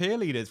where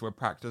cheerleaders were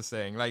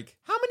practicing. Like,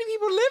 how many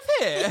people live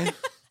here?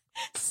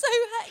 So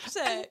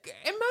classic.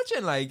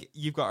 Imagine, like,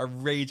 you've got a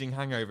raging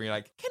hangover and you're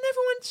like, can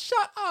everyone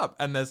shut up?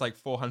 And there's like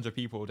 400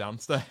 people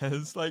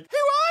downstairs. Like, who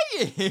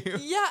are you?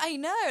 Yeah, I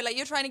know. Like,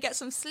 you're trying to get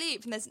some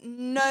sleep and there's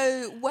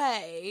no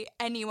way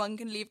anyone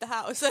can leave the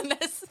house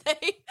unless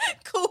they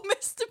call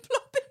Mr.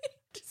 Ploppy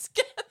to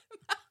scare them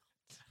out.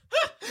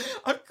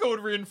 I've called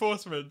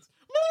reinforcements.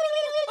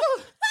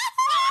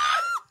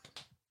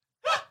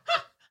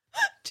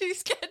 Too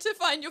scared to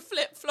find your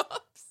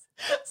flip-flops.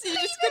 So you're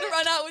just going to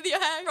run out with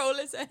your hand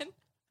rollers in.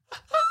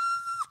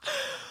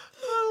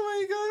 Oh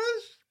my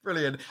gosh.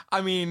 Brilliant.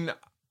 I mean,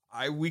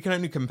 we can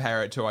only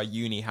compare it to our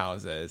uni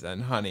houses,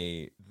 and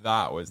honey,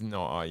 that was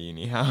not our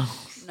uni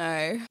house.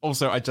 No.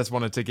 Also, I just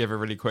wanted to give a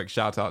really quick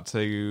shout out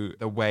to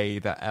the way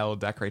that Elle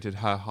decorated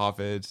her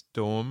Harvard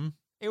dorm.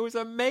 It was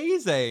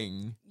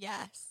amazing.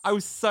 Yes. I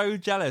was so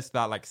jealous of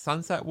that, like,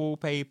 sunset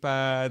wallpaper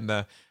and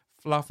the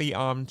fluffy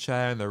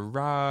armchair and the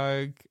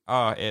rug.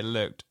 Oh, it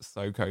looked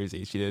so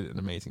cozy. She did an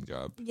amazing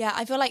job. Yeah,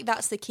 I feel like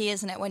that's the key,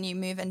 isn't it, when you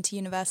move into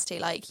university?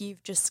 Like,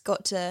 you've just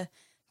got to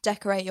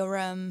decorate your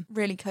room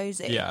really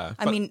cozy. Yeah.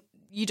 I mean,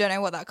 you don't know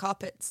what that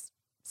carpet's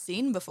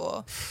seen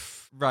before.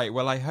 Right,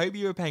 well, I hope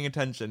you were paying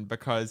attention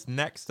because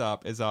next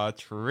up is our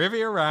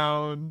trivia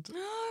round.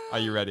 Are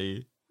you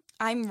ready?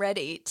 I'm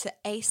ready to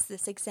ace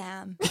this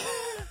exam.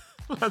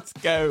 Let's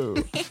go.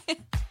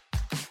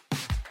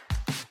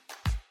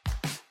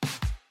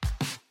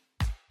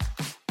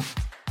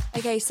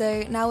 Okay,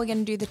 so now we're going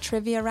to do the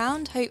trivia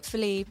round.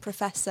 Hopefully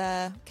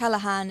Professor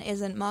Callahan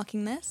isn't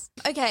marking this.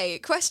 Okay,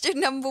 question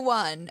number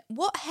 1.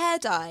 What hair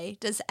dye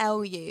does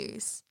Elle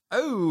use?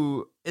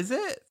 Oh, is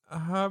it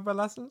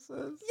Herbal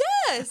Essences?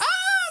 Yes! Ah,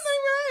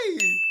 no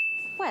way!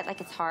 What,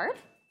 like it's hard?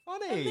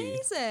 Funny.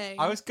 Amazing.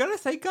 I was going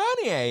to say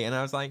Garnier, and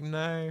I was like,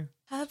 no.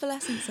 Herbal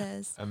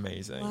Essences.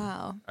 Amazing.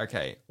 Wow.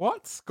 Okay,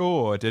 what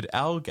score did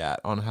Elle get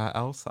on her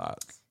LSAT?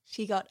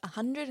 She got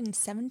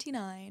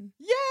 179.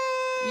 Yay!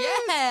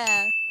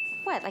 Yeah!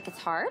 What, like it's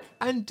hard?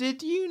 And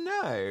did you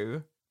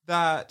know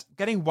that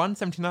getting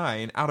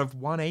 179 out of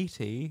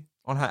 180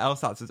 on her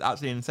LSATs is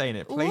actually insane?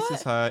 It places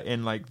What? her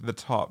in like the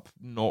top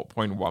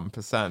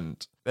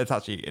 0.1%. That's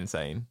actually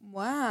insane.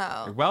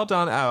 Wow. Well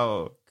done,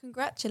 Elle.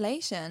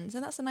 Congratulations.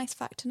 And that's a nice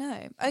fact to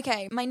know.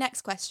 Okay, my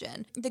next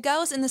question. The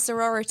girls in the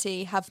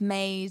sorority have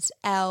made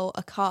Elle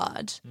a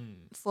card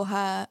for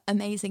her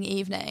amazing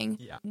evening.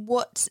 Yeah.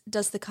 What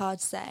does the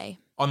card say?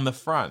 On the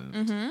front.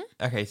 Mm-hmm.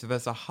 Okay, so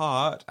there's a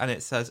heart and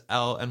it says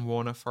Elle and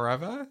Warner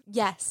Forever.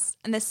 Yes.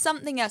 And there's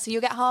something else. So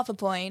you'll get half a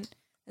point.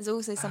 There's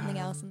also something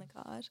else in the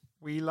card.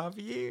 We love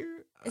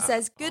you. It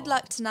says, good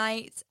luck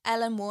tonight,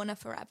 Elle and Warner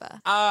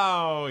Forever.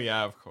 Oh,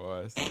 yeah, of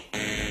course.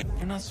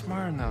 You're not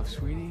smart enough,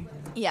 sweetie.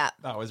 Yeah,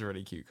 That was a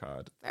really cute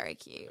card. very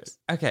cute.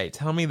 Okay,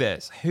 tell me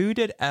this. Who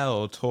did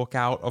Elle talk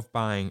out of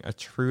buying a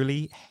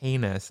truly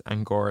heinous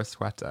Angora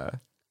sweater?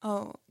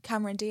 Oh,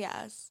 Cameron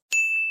Diaz.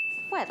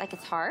 What, like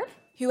it's hard?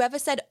 Whoever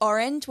said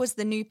orange was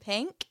the new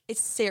pink is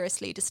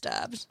seriously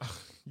disturbed.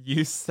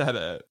 You said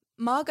it.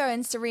 Margot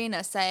and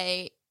Serena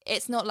say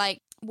it's not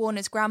like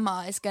Warner's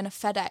grandma is going to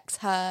FedEx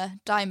her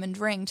diamond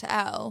ring to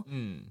Elle.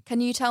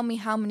 Can you tell me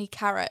how many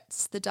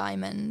carats the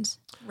diamond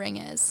ring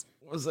is?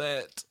 Was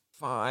it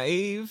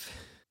 5?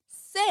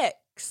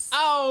 6.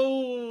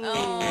 Oh!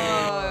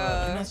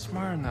 You're not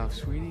smart enough,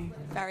 sweetie.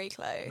 Very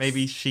close.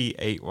 Maybe she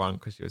ate one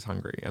because she was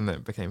hungry and then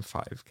it became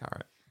 5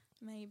 carat.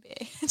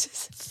 Maybe.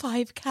 Just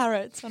 5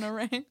 carats on a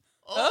ring.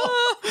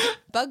 Oh.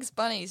 Bugs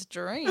Bunny's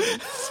dream.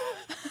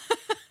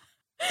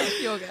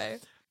 Your go.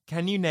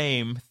 Can you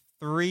name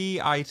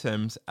 3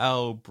 items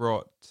Elle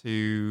brought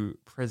to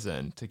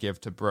prison to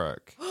give to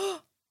Brooke?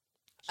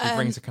 She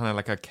brings a kind of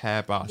like a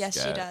care basket.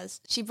 Yes, she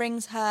does. She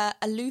brings her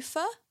a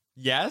loofah.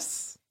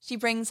 Yes? She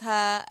brings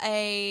her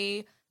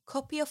a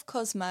copy of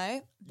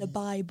Cosmo, the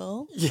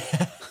Bible.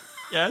 Yeah.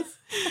 Yes?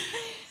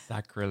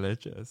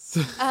 Sacrilegious.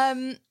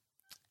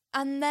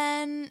 And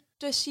then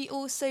does she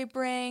also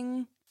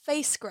bring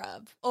face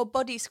scrub or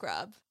body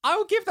scrub? I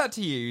will give that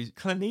to you.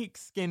 Clinique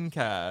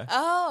Skincare.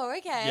 Oh,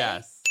 okay.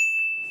 Yes.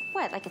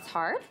 What, like it's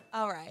hard?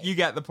 All right. You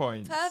get the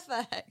point.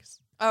 Perfect.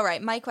 All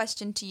right, my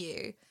question to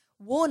you.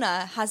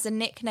 Warner has a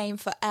nickname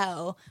for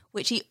Elle,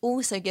 which he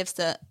also gives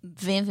to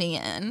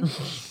Vivian.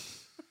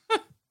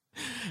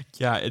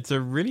 Yeah, it's a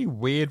really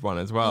weird one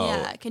as well.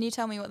 Yeah, can you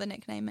tell me what the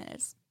nickname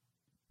is?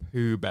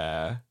 Pooh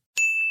Bear.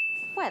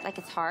 What, like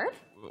it's hard?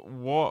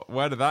 What?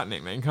 Where did that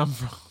nickname come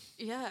from?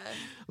 Yeah.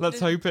 Let's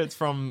hope it's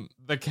from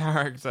the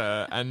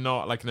character and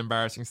not like an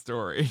embarrassing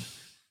story.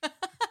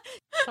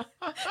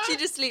 She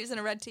just sleeps in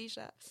a red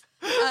t-shirt.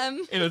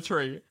 In a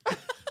tree.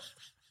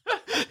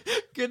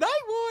 Good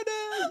night,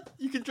 Warner.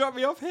 You can drop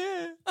me off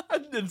here.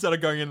 And instead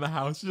of going in the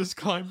house, she just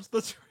climbs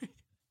the tree.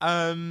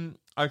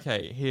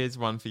 Okay, here's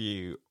one for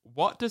you.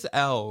 What does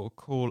Elle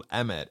call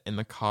Emmett in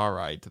the car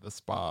ride to the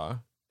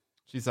spa?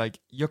 She's like,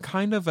 you're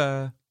kind of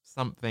a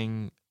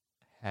something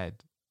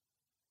head.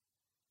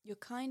 You're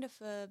kind of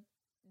a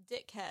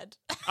dickhead.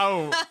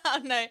 Oh. Oh,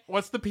 no.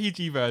 What's the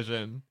PG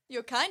version?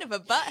 You're kind of a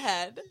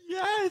butthead.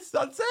 Yes,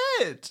 that's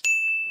it.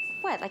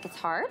 What, like it's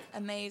hard?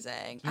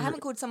 Amazing. I haven't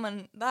called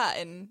someone that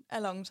in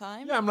a long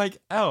time. Yeah, I'm like,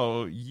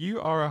 Elle,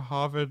 you are a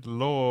Harvard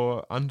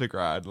Law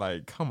undergrad.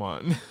 Like, come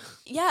on.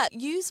 Yeah,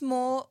 use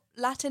more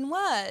Latin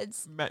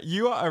words.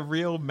 You are a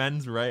real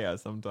mens rea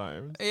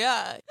sometimes.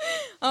 Yeah.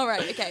 All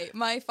right, okay.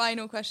 My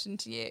final question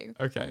to you.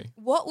 Okay.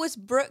 What was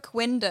Brooke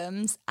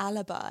Wyndham's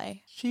alibi?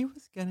 She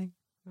was getting...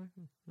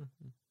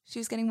 She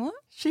was getting what?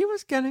 She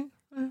was getting...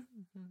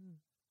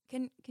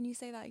 Can you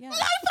say that again?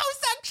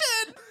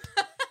 Liposuction!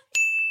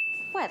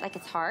 What, like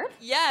it's hard?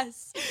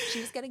 Yes.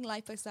 She was getting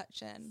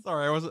liposuction.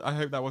 Sorry, I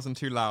hope that wasn't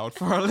too loud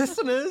for our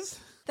listeners.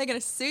 They're going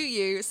to sue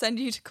you, send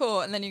you to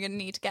court, and then you're going to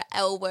need to get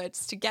L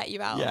words to get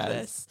you out of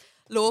this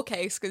law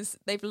case because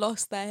they've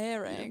lost their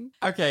hearing.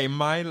 Okay,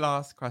 my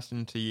last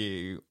question to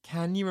you.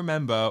 Can you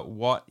remember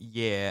what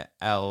year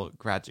Elle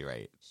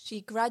graduates?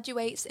 She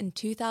graduates in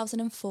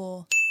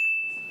 2004.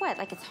 What,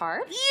 like it's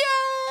hard? Yes!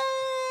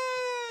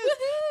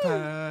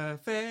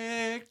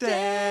 Perfect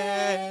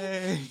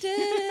day.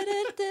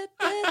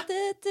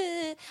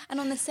 And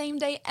on the same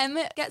day,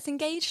 Emmett gets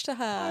engaged to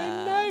her.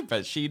 I know,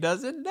 but she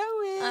doesn't know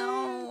it.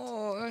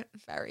 Oh,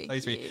 very So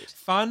sweet. cute.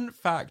 Fun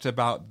fact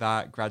about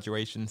that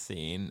graduation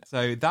scene.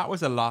 So that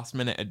was a last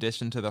minute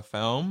addition to the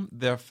film.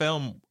 The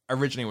film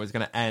originally was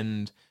going to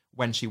end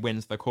when she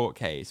wins the court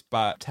case,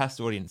 but test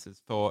audiences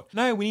thought,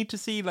 no, we need to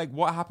see like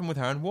what happened with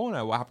her and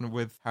Warner, what happened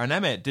with her and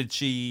Emmett, did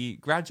she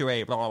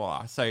graduate, blah, blah,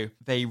 blah. So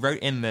they wrote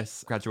in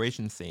this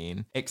graduation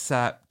scene,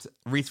 except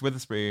Reese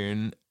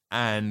Witherspoon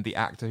and the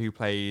actor who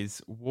plays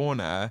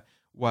Warner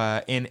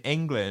were in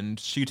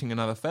England shooting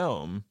another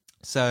film.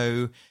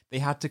 So they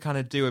had to kind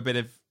of do a bit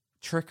of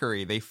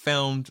trickery. They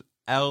filmed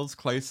Elle's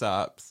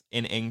close-ups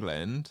in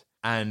England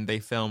and they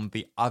filmed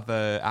the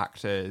other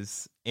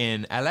actors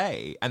in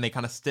LA and they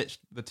kind of stitched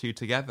the two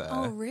together.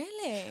 Oh,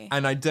 really?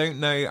 And I don't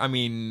know, I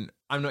mean,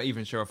 I'm not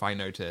even sure if I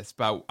noticed,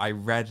 but I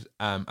read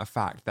a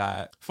fact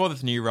that for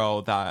this new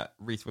role that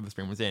Reese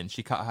Witherspoon was in,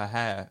 she cut her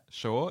hair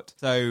short.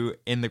 So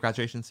in the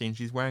graduation scene,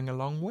 she's wearing a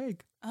long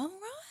wig. Oh,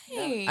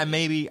 right. And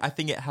maybe I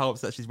think it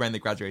helps that she's wearing the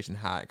graduation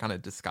hat. It kind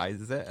of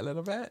disguises it a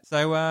little bit.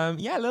 So,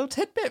 yeah, a little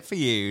tidbit for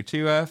you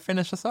to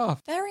finish us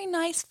off. Very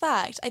nice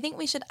fact. I think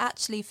we should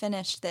actually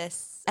finish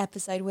this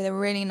episode with a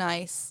really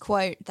nice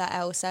quote that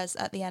Elle says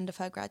at the end of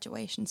her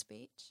graduation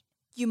speech.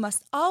 You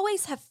must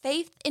always have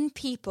faith in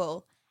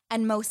people.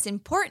 And most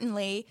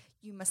importantly,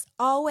 you must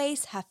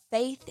always have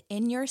faith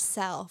in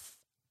yourself.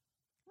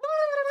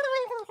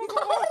 Oh my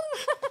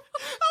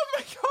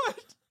God.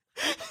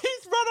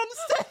 He's run on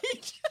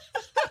stage.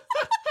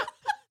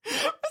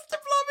 Mr.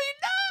 Blobby,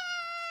 no!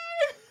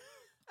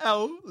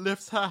 Elle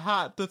lifts her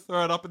hat to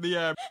throw it up in the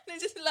air. And it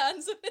just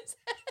lands on his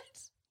head.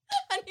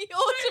 And he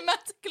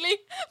automatically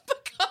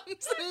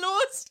becomes a law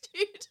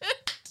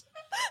student.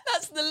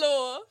 That's the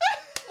law.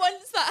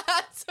 Once that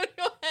hat's on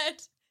your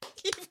head,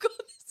 you've got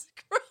the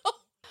scroll.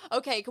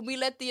 Okay, can we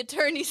let the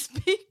attorney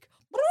speak?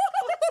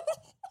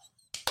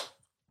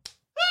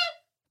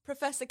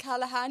 Professor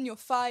Callahan, you're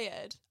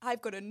fired.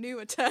 I've got a new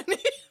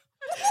attorney.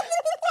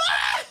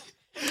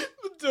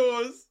 The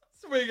doors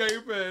swing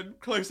open,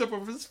 close up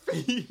of his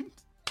feet.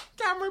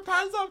 Camera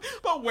pans up,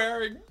 but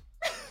wearing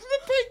the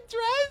pink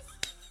dress.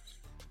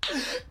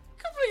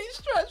 Completely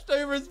stretched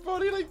over his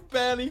body, like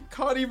barely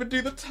can't even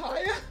do the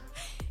tie.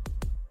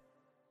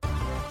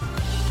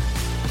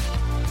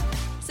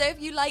 So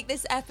if you like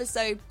this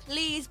episode,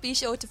 please be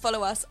sure to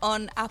follow us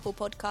on Apple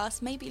Podcasts.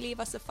 Maybe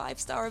leave us a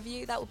 5-star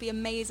review. That would be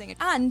amazing.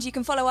 And you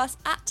can follow us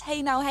at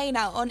Hey Now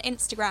on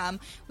Instagram.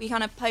 We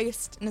kind of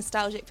post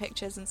nostalgic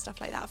pictures and stuff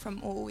like that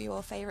from all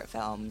your favourite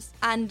films.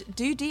 And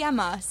do DM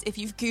us if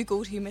you've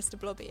Googled who Mr.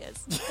 Blobby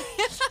is.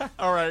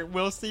 All right,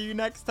 we'll see you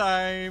next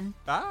time.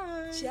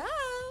 Bye. Ciao.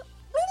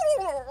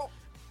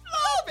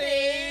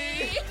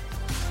 Blobby!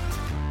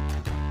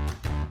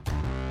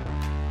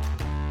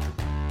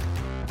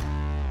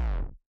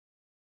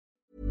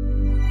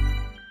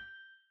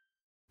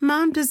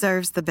 Mom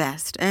deserves the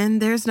best,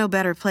 and there's no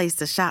better place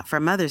to shop for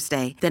Mother's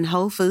Day than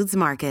Whole Foods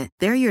Market.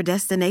 They're your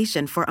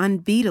destination for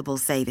unbeatable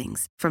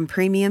savings, from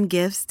premium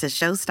gifts to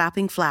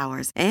show-stopping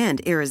flowers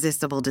and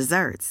irresistible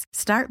desserts.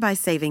 Start by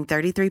saving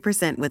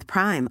 33% with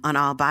Prime on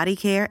all body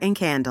care and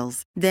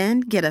candles.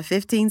 Then get a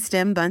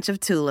 15-stem bunch of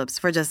tulips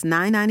for just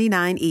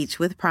 $9.99 each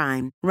with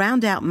Prime.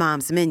 Round out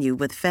Mom's menu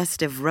with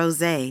festive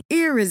rosé,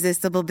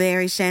 irresistible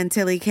berry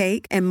chantilly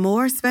cake, and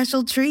more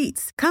special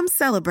treats. Come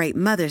celebrate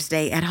Mother's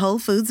Day at Whole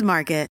Foods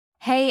Market.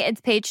 Hey, it's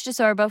Paige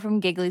DeSorbo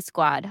from Giggly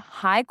Squad.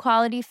 High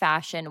quality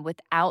fashion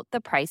without the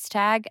price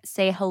tag.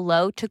 Say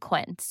hello to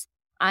Quince.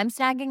 I'm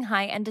snagging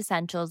high-end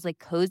essentials like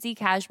cozy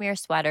cashmere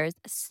sweaters,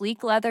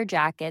 sleek leather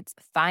jackets,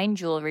 fine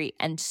jewelry,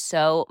 and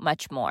so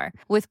much more.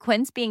 With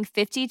Quince being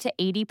 50 to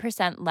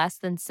 80% less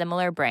than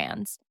similar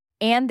brands.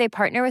 And they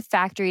partner with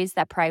factories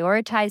that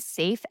prioritize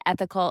safe,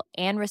 ethical,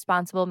 and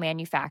responsible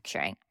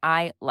manufacturing.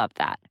 I love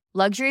that.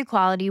 Luxury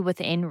quality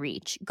within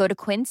reach. Go to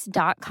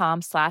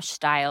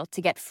quince.com/style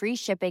to get free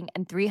shipping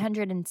and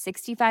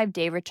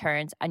 365-day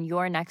returns on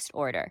your next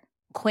order.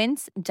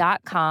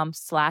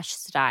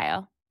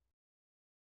 Quince.com/style.